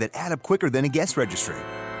prizes that add up quicker than a guest registry.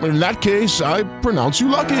 In that case, I pronounce you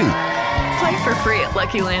lucky. Play for free at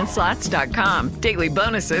LuckyLandSlots.com. Daily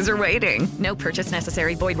bonuses are waiting. No purchase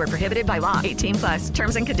necessary. Void where prohibited by law. 18+.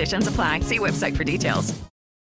 Terms and conditions apply. See website for details.